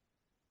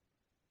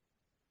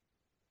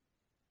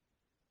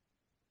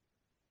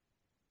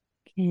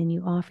 Can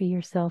you offer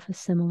yourself a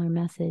similar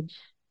message?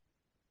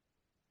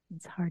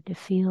 It's hard to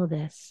feel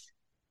this.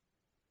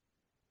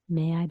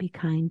 May I be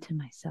kind to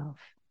myself.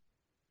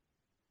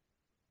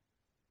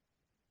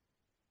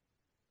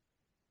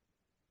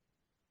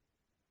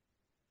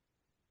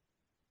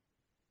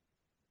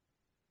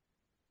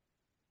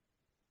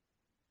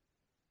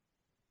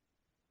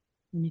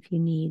 And if you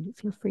need,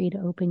 feel free to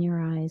open your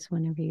eyes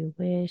whenever you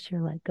wish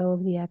or let go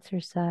of the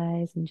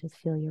exercise and just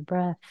feel your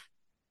breath.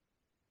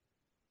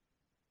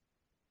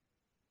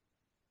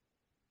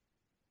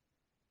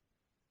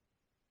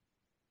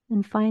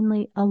 And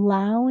finally,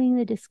 allowing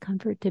the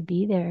discomfort to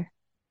be there,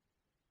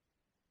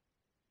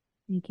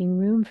 making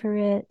room for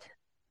it,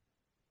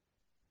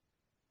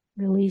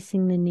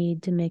 releasing the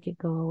need to make it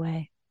go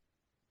away.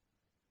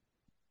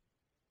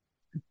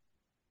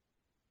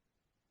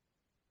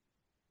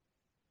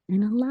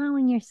 And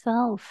allowing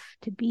yourself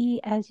to be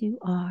as you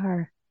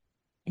are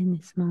in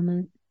this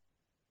moment,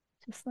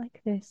 just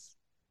like this.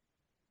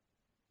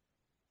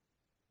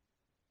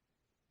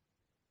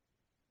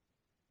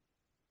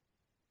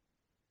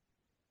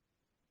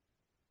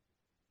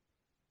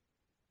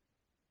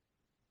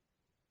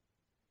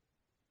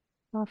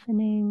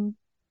 Softening,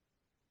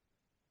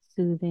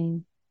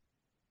 soothing,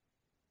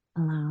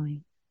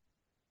 allowing.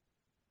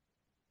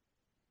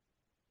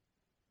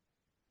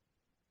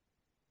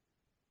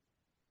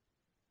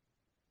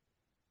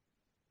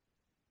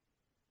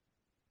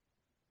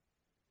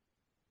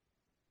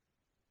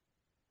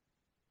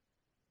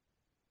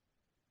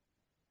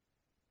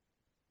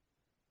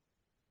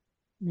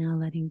 Now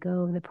letting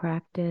go of the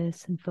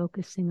practice and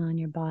focusing on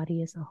your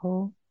body as a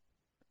whole.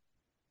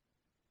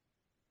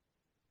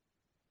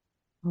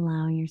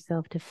 Allowing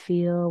yourself to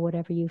feel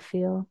whatever you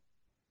feel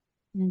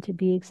and to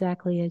be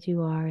exactly as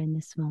you are in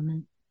this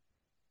moment.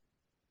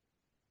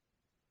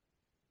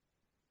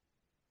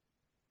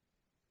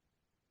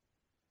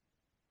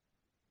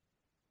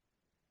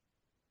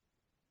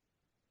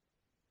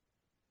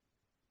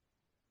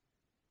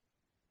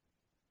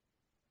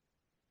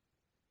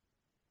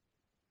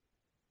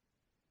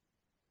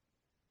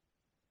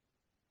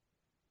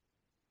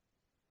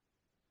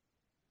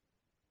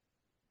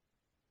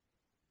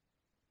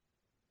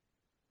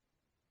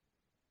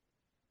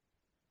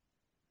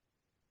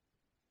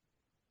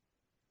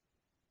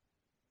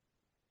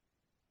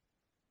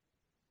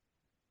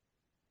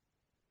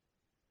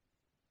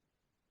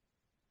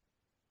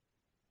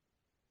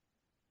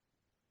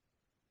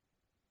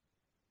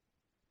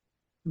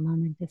 A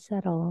moment to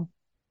settle.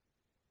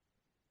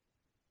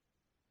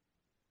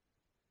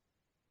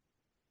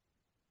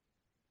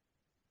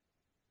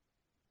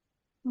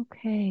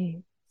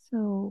 Okay,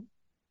 so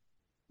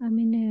I'm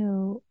going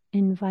to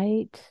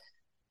invite,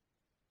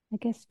 I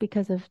guess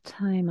because of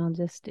time, I'll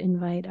just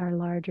invite our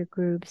larger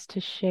groups to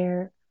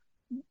share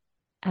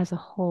as a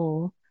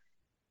whole.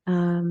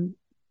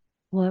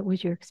 What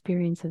was your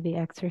experience of the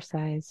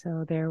exercise?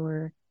 So there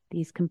were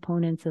these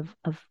components of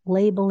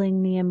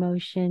labeling the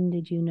emotion.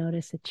 Did you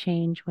notice a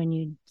change when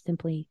you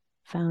simply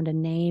found a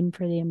name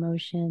for the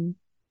emotion?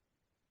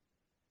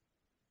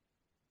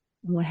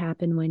 What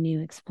happened when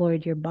you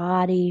explored your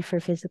body for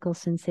physical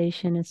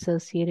sensation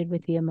associated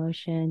with the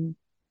emotion?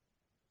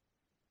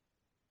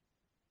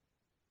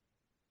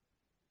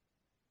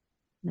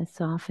 The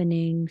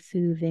softening,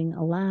 soothing,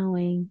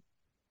 allowing.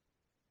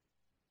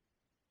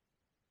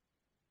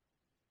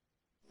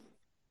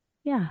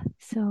 Yeah.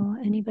 So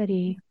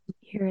anybody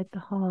here at the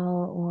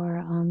hall or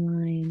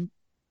online,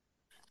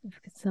 if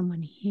it's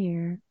someone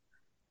here,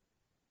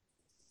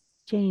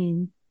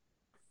 Jane.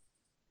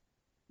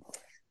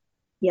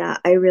 Yeah,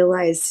 I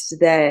realized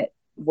that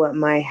what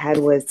my head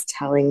was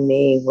telling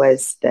me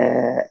was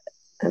the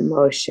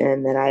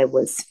emotion that I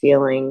was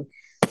feeling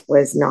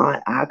was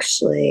not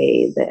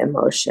actually the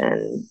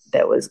emotion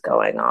that was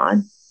going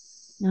on.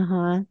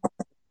 Uh-huh.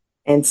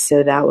 And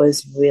so that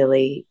was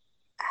really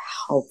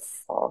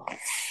helpful.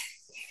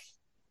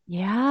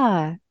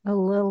 Yeah, a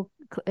little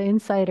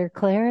insider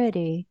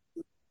clarity.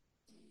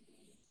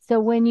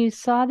 So when you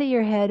saw that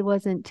your head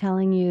wasn't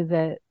telling you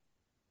that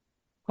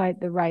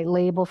quite the right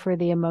label for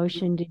the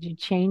emotion, did you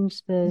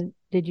change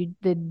did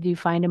you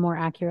find a more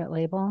accurate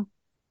label?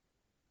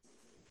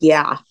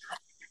 Yeah.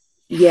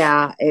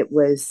 Yeah, it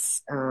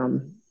was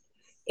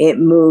it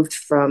moved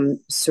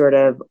from sort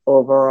of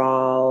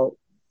overall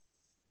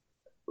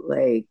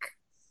like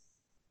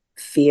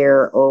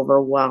fear,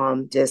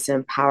 overwhelm,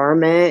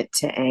 disempowerment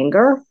to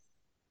anger.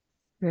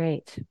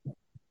 Great.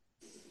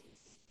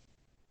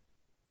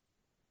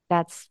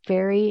 That's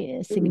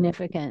very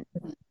significant.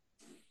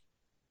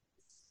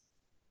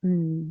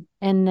 Mm.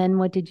 And then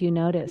what did you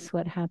notice?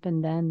 What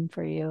happened then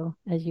for you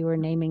as you were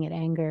naming it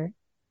anger?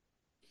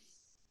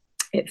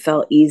 It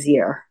felt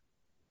easier.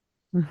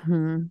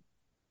 Mm-hmm.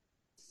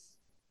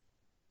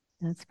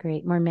 That's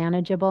great. More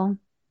manageable.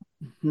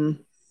 Mm-hmm.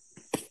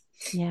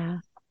 Yeah.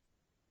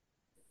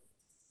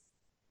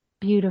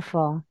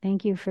 Beautiful.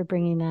 Thank you for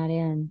bringing that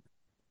in.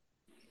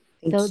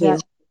 So Thank you.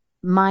 that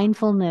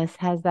mindfulness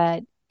has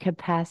that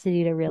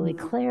capacity to really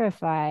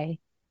clarify,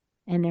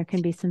 and there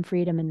can be some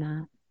freedom in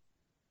that.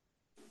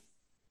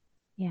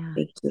 Yeah.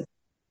 Thank you.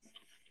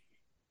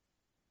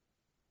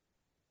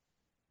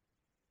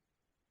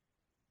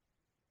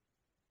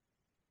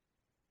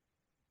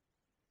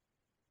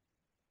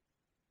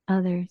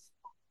 Others.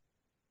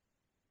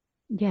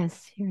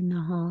 Yes, here in the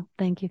hall.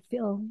 Thank you,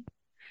 Phil.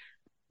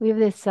 We have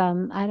this, I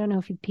don't know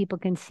if people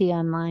can see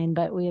online,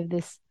 but we have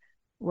this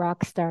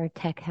rock star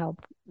tech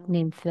help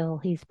named Phil.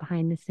 He's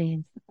behind the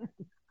scenes.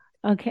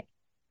 Okay.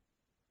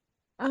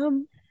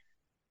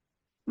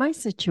 My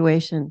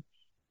situation,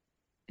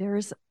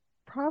 there's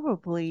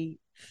probably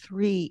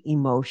three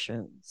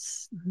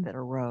emotions that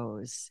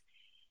arose.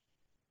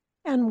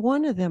 And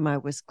one of them I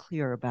was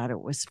clear about, it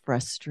was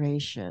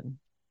frustration.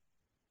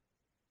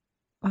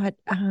 But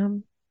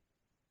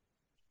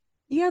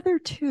The other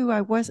two,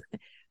 I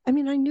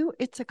knew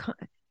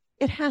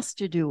it has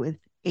to do with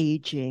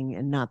aging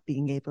and not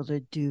being able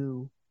to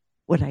do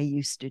what I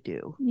used to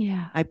do.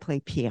 Yeah. I play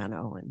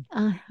piano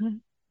and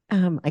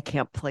I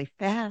can't play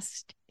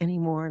fast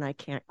anymore and I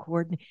can't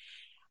coordinate.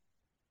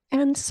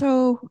 And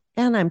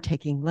I'm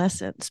taking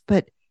lessons,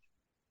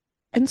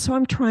 and so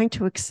I'm trying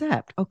to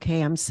accept,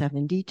 okay, I'm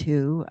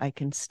 72, I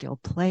can still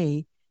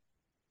play,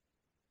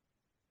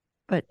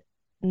 but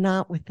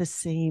not with the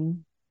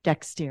same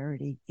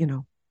dexterity,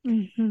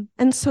 Mm-hmm.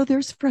 And so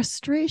there's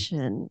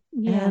frustration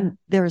and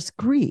there's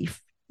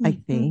grief, I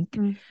think.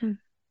 Mm-hmm.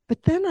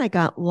 But then I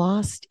got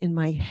lost in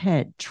my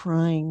head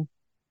trying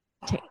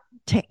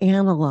to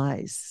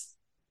analyze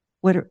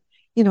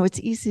it's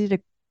easy to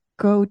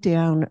go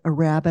down a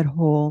rabbit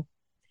hole.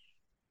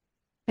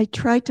 I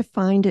tried to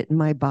find it in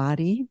my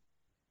body.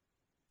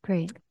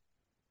 Great.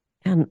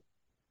 And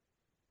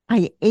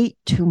I ate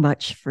too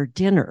much for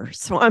dinner.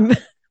 So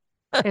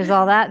there's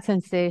all that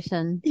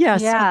sensation.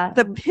 Yes. Yeah,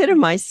 so the pit of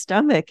my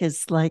stomach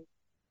is like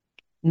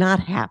not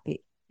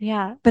happy.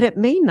 Yeah. But it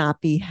may not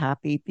be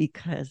happy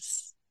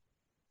because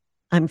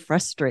I'm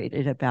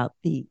frustrated about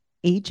the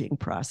aging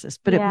process,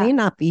 but it may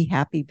not be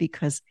happy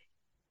because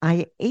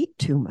I ate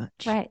too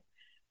much. Right.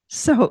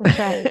 So,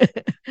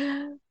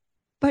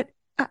 but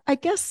I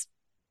guess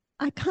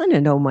I kind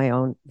of know my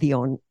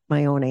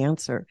own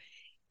answer.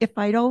 If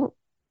I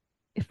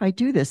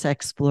do this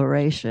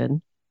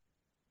exploration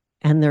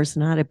and there's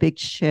not a big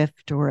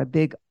shift or a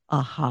big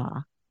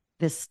aha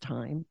this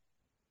time,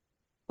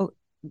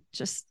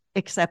 just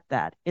accept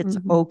that it's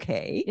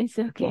okay. It's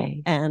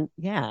okay. And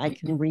I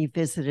can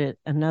revisit it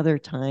another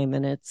time.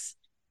 And it's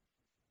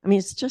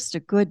just a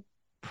good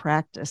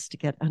practice to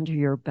get under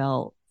your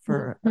belt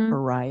for a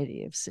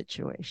variety of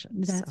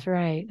situations. That's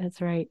right.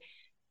 That's right.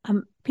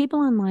 People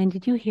online,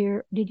 did you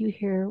hear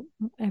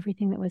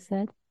everything that was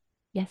said?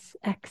 Yes.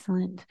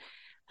 Excellent.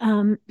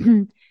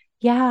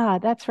 Yeah,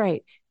 that's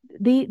right.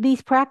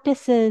 These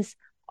practices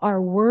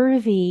are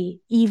worthy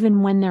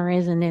even when there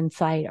isn't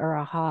insight or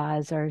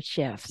ahas or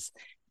shifts.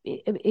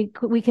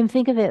 We can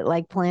think of it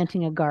like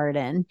planting a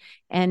garden,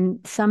 and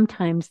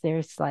sometimes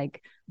there's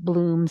like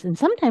blooms and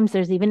sometimes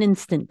there's even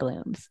instant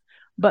blooms.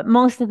 But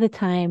most of the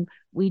time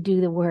we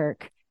do the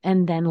work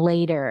and then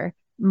later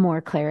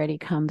more clarity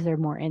comes or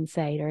more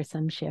insight or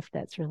some shift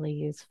that's really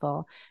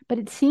useful. But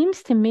it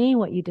seems to me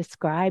what you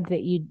described,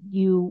 that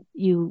you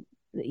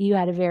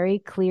had a very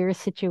clear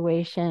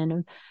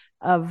situation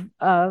of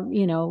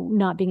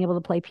not being able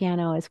to play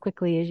piano as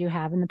quickly as you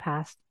have in the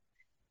past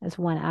as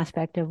one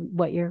aspect of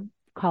what you're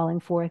calling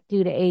forth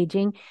due to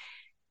aging.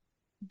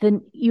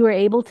 Then you were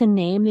able to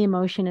name the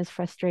emotion as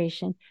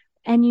frustration,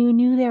 and you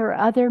knew there were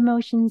other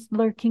emotions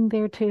lurking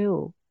there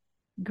too,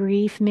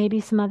 grief, maybe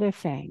some other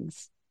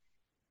things,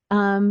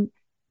 and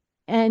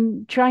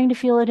trying to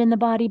feel it in the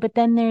body. But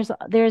then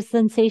there's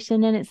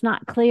sensation, and it's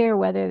not clear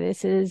whether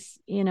this is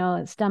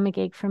a stomach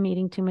ache from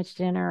eating too much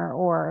dinner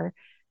or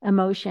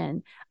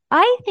emotion.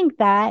 I think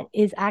that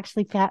is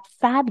actually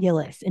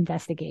fabulous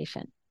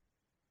investigation.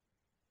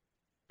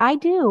 I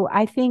do.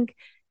 I think,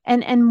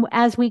 and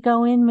as we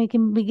go in, we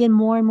can begin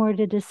more and more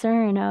to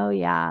discern. Oh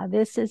yeah,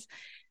 this is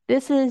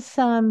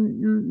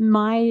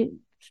my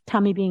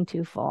tummy being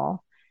too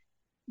full,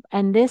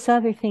 and this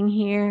other thing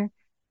here,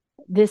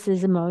 this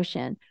is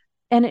emotion,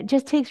 and it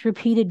just takes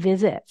repeated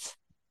visits.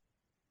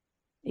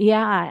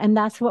 Yeah, and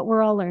that's what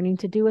we're all learning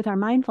to do with our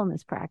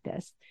mindfulness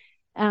practice.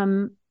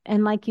 And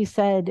like you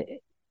said,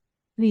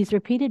 these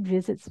repeated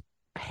visits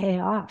pay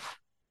off.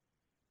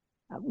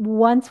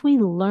 Once we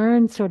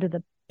learn sort of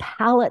the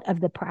palette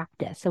of the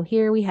practice. So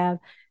here we have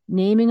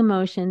naming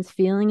emotions,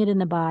 feeling it in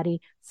the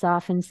body,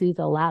 soften, soothe,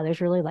 allow.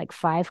 There's really like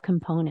 5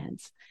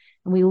 components.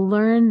 And we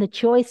learn the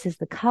choices,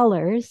 the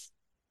colors.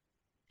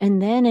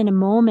 And then in a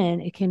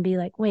moment, it can be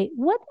like, wait,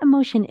 what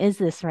emotion is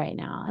this right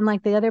now? And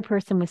like the other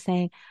person was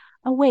saying,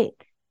 oh, wait,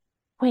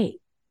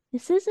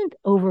 this isn't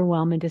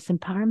overwhelm and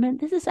disempowerment.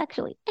 This is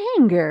actually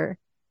anger.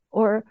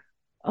 Or,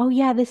 oh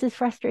yeah, this is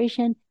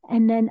frustration.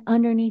 And then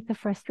underneath the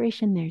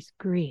frustration, there's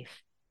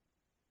grief,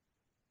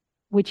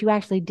 which you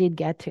actually did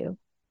get to.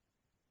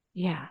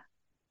 Yeah.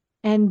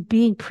 And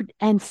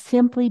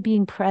simply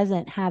being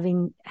present,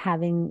 having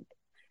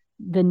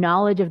the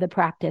knowledge of the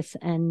practice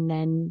and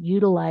then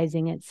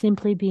utilizing it,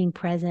 simply being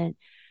present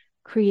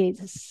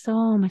creates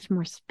so much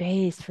more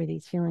space for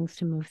these feelings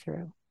to move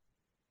through.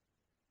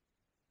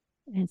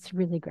 And it's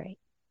really great.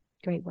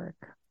 Great work.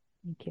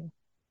 Thank you.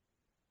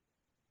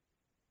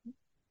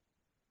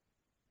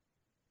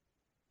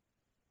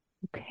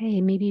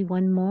 Okay, maybe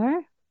one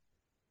more.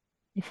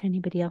 If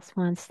anybody else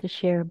wants to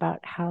share about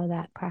how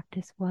that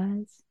practice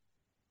was.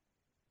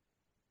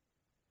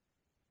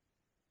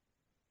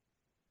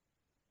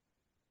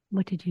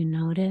 What did you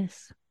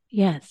notice?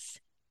 Yes,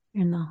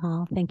 you're in the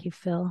hall. Thank you,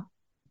 Phil.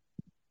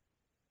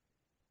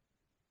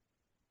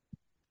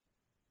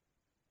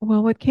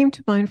 Well, what came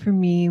to mind for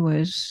me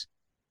was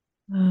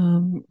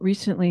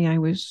recently I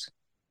was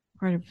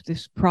part of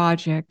this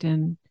project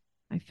and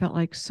I felt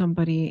like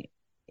somebody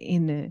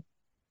in the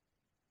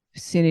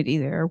vicinity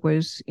there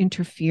was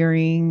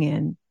interfering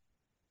and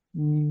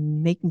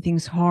making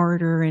things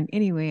harder. And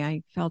anyway,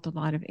 I felt a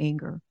lot of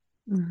anger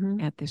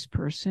at this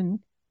person.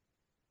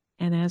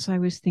 And as I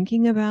was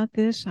thinking about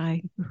this,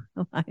 I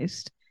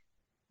realized,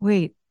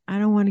 wait, I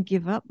don't want to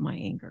give up my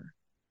anger.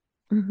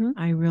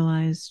 I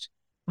realized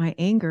my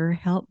anger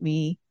helped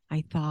me,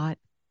 I thought,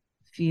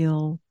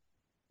 feel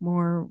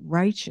more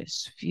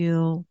righteous,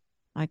 feel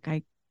like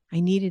I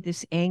needed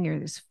this anger,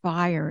 this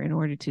fire in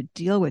order to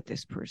deal with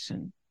this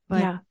person.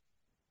 But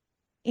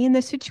in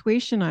the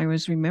situation I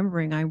was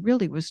remembering, I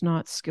really was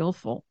not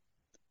skillful.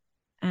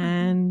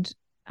 And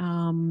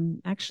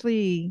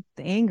actually,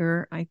 the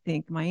anger, I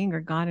think my anger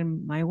got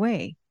in my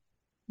way.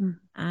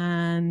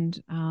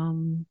 And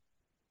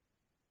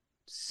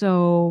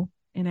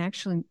and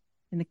actually,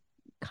 in a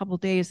couple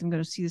of days, I'm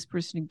going to see this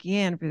person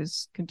again for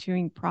this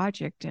continuing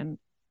project. And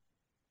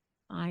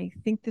I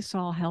think this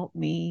all helped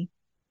me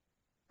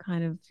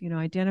kind of,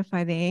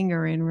 identify the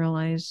anger and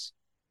realize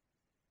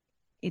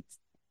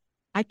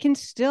I can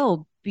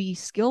still be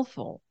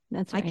skillful.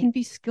 That's right. I can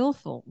be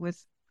skillful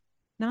with,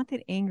 not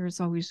that anger is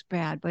always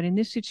bad, but in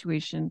this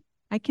situation,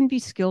 I can be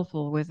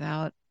skillful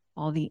without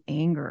all the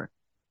anger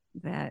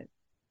that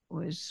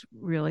was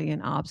really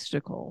an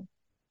obstacle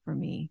for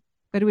me.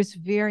 But it was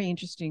very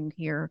interesting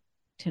here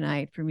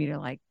tonight for me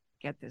to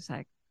get this,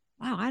 wow,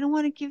 I don't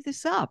want to give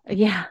this up.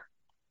 Yeah.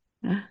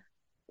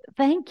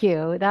 Thank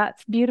you.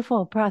 That's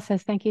beautiful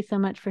process. Thank you so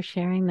much for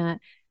sharing that.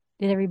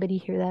 Did everybody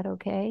hear that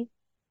okay?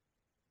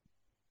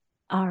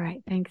 All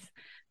right, thanks.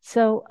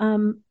 So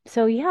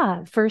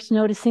yeah, first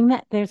noticing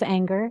that there's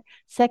anger,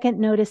 second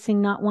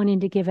noticing not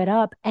wanting to give it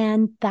up,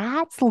 and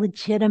that's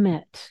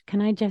legitimate.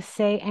 Can I just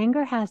say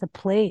anger has a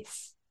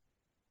place.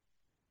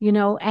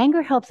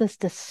 Anger helps us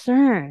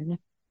discern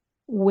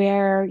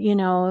where,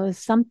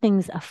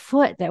 something's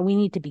afoot that we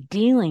need to be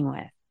dealing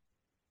with.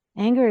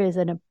 Anger is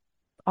an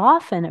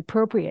often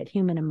appropriate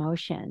human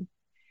emotion.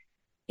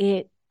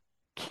 It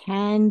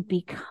can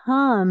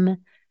become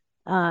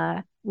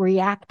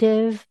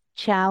reactive,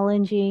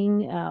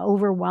 challenging,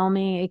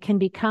 overwhelming. It can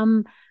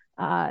become,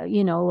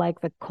 like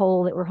the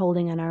coal that we're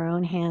holding in our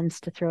own hands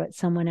to throw at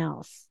someone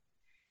else.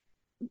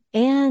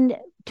 And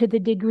to the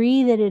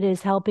degree that it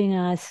is helping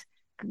us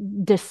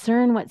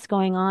discern what's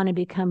going on and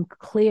become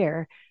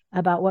clear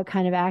about what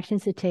kind of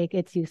actions to take,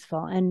 it's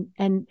useful.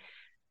 And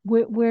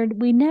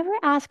we never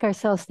ask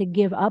ourselves to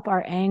give up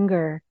our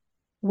anger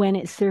when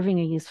it's serving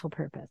a useful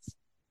purpose.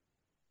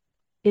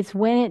 It's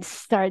when it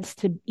starts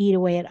to eat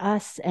away at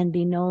us and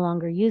be no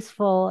longer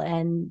useful,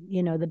 and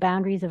the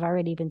boundaries have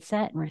already been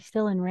set and we're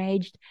still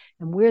enraged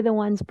and we're the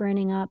ones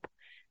burning up.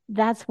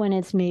 That's when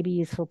it's maybe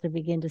useful to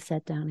begin to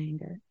set down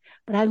anger.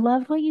 But I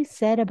love what you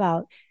said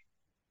about,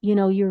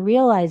 you're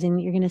realizing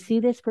that you're going to see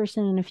this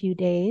person in a few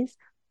days.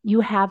 You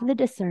have the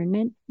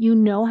discernment,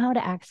 how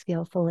to act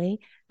skillfully.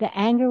 The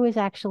anger was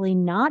actually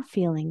not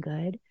feeling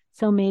good.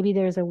 So maybe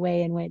there's a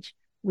way in which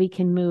we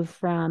can move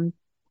from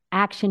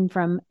action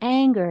from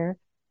anger,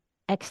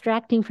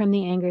 extracting from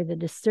the anger the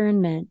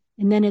discernment,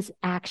 and then it's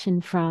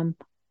action from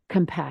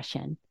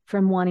compassion,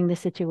 from wanting the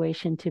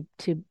situation to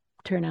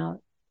turn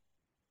out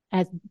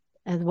as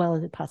well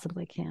as it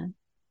possibly can.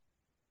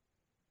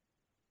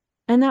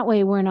 And that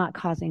way we're not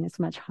causing as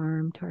much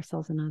harm to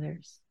ourselves and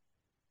others.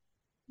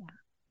 Yeah.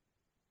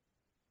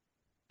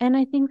 And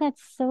I think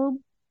that's so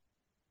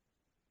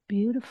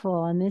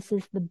beautiful. And this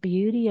is the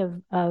beauty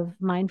of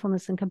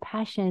mindfulness and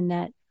compassion,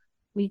 that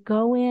we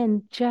go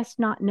in just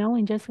not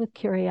knowing, just with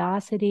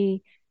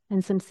curiosity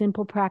and some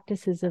simple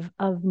practices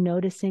of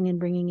noticing and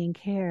bringing in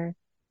care.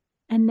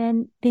 And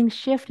then things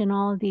shift and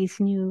all of these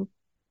new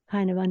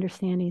kind of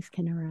understandings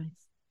can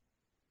arise.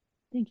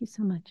 Thank you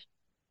so much.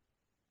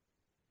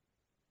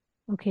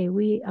 Okay,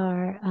 we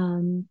are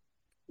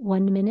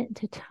 1 minute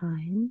to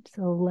time.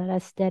 So let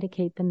us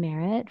dedicate the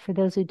merit. For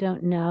those who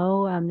don't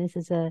know, this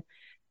is a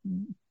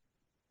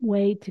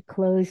way to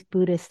close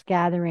Buddhist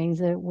gatherings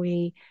that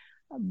we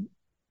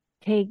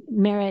take.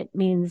 Merit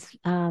means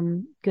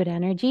good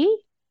energy,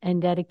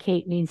 and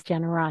dedicate means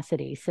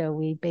generosity. So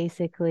we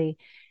basically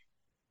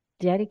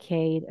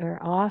dedicate or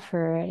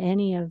offer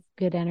any of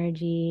good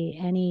energy,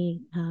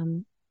 any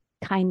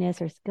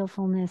kindness or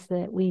skillfulness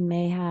that we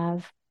may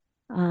have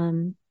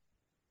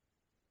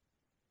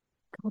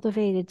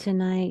cultivated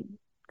tonight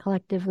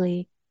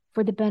collectively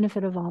for the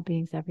benefit of all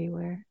beings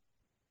everywhere.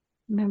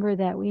 Remember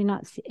that we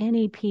not see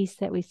any peace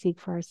that we seek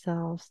for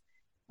ourselves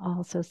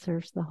also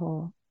serves the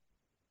whole.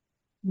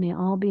 May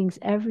all beings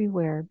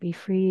everywhere be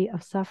free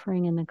of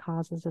suffering and the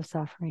causes of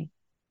suffering.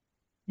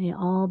 May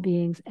all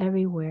beings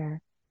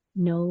everywhere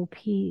know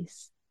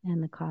peace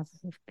and the causes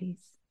of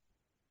peace.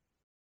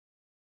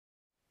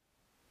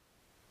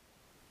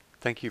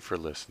 Thank you for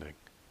listening.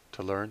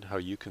 To learn how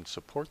you can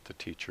support the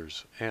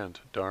teachers and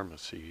Dharma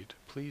Seed,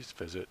 please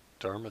visit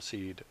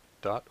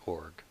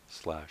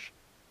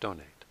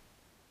dharmaseed.org/donate.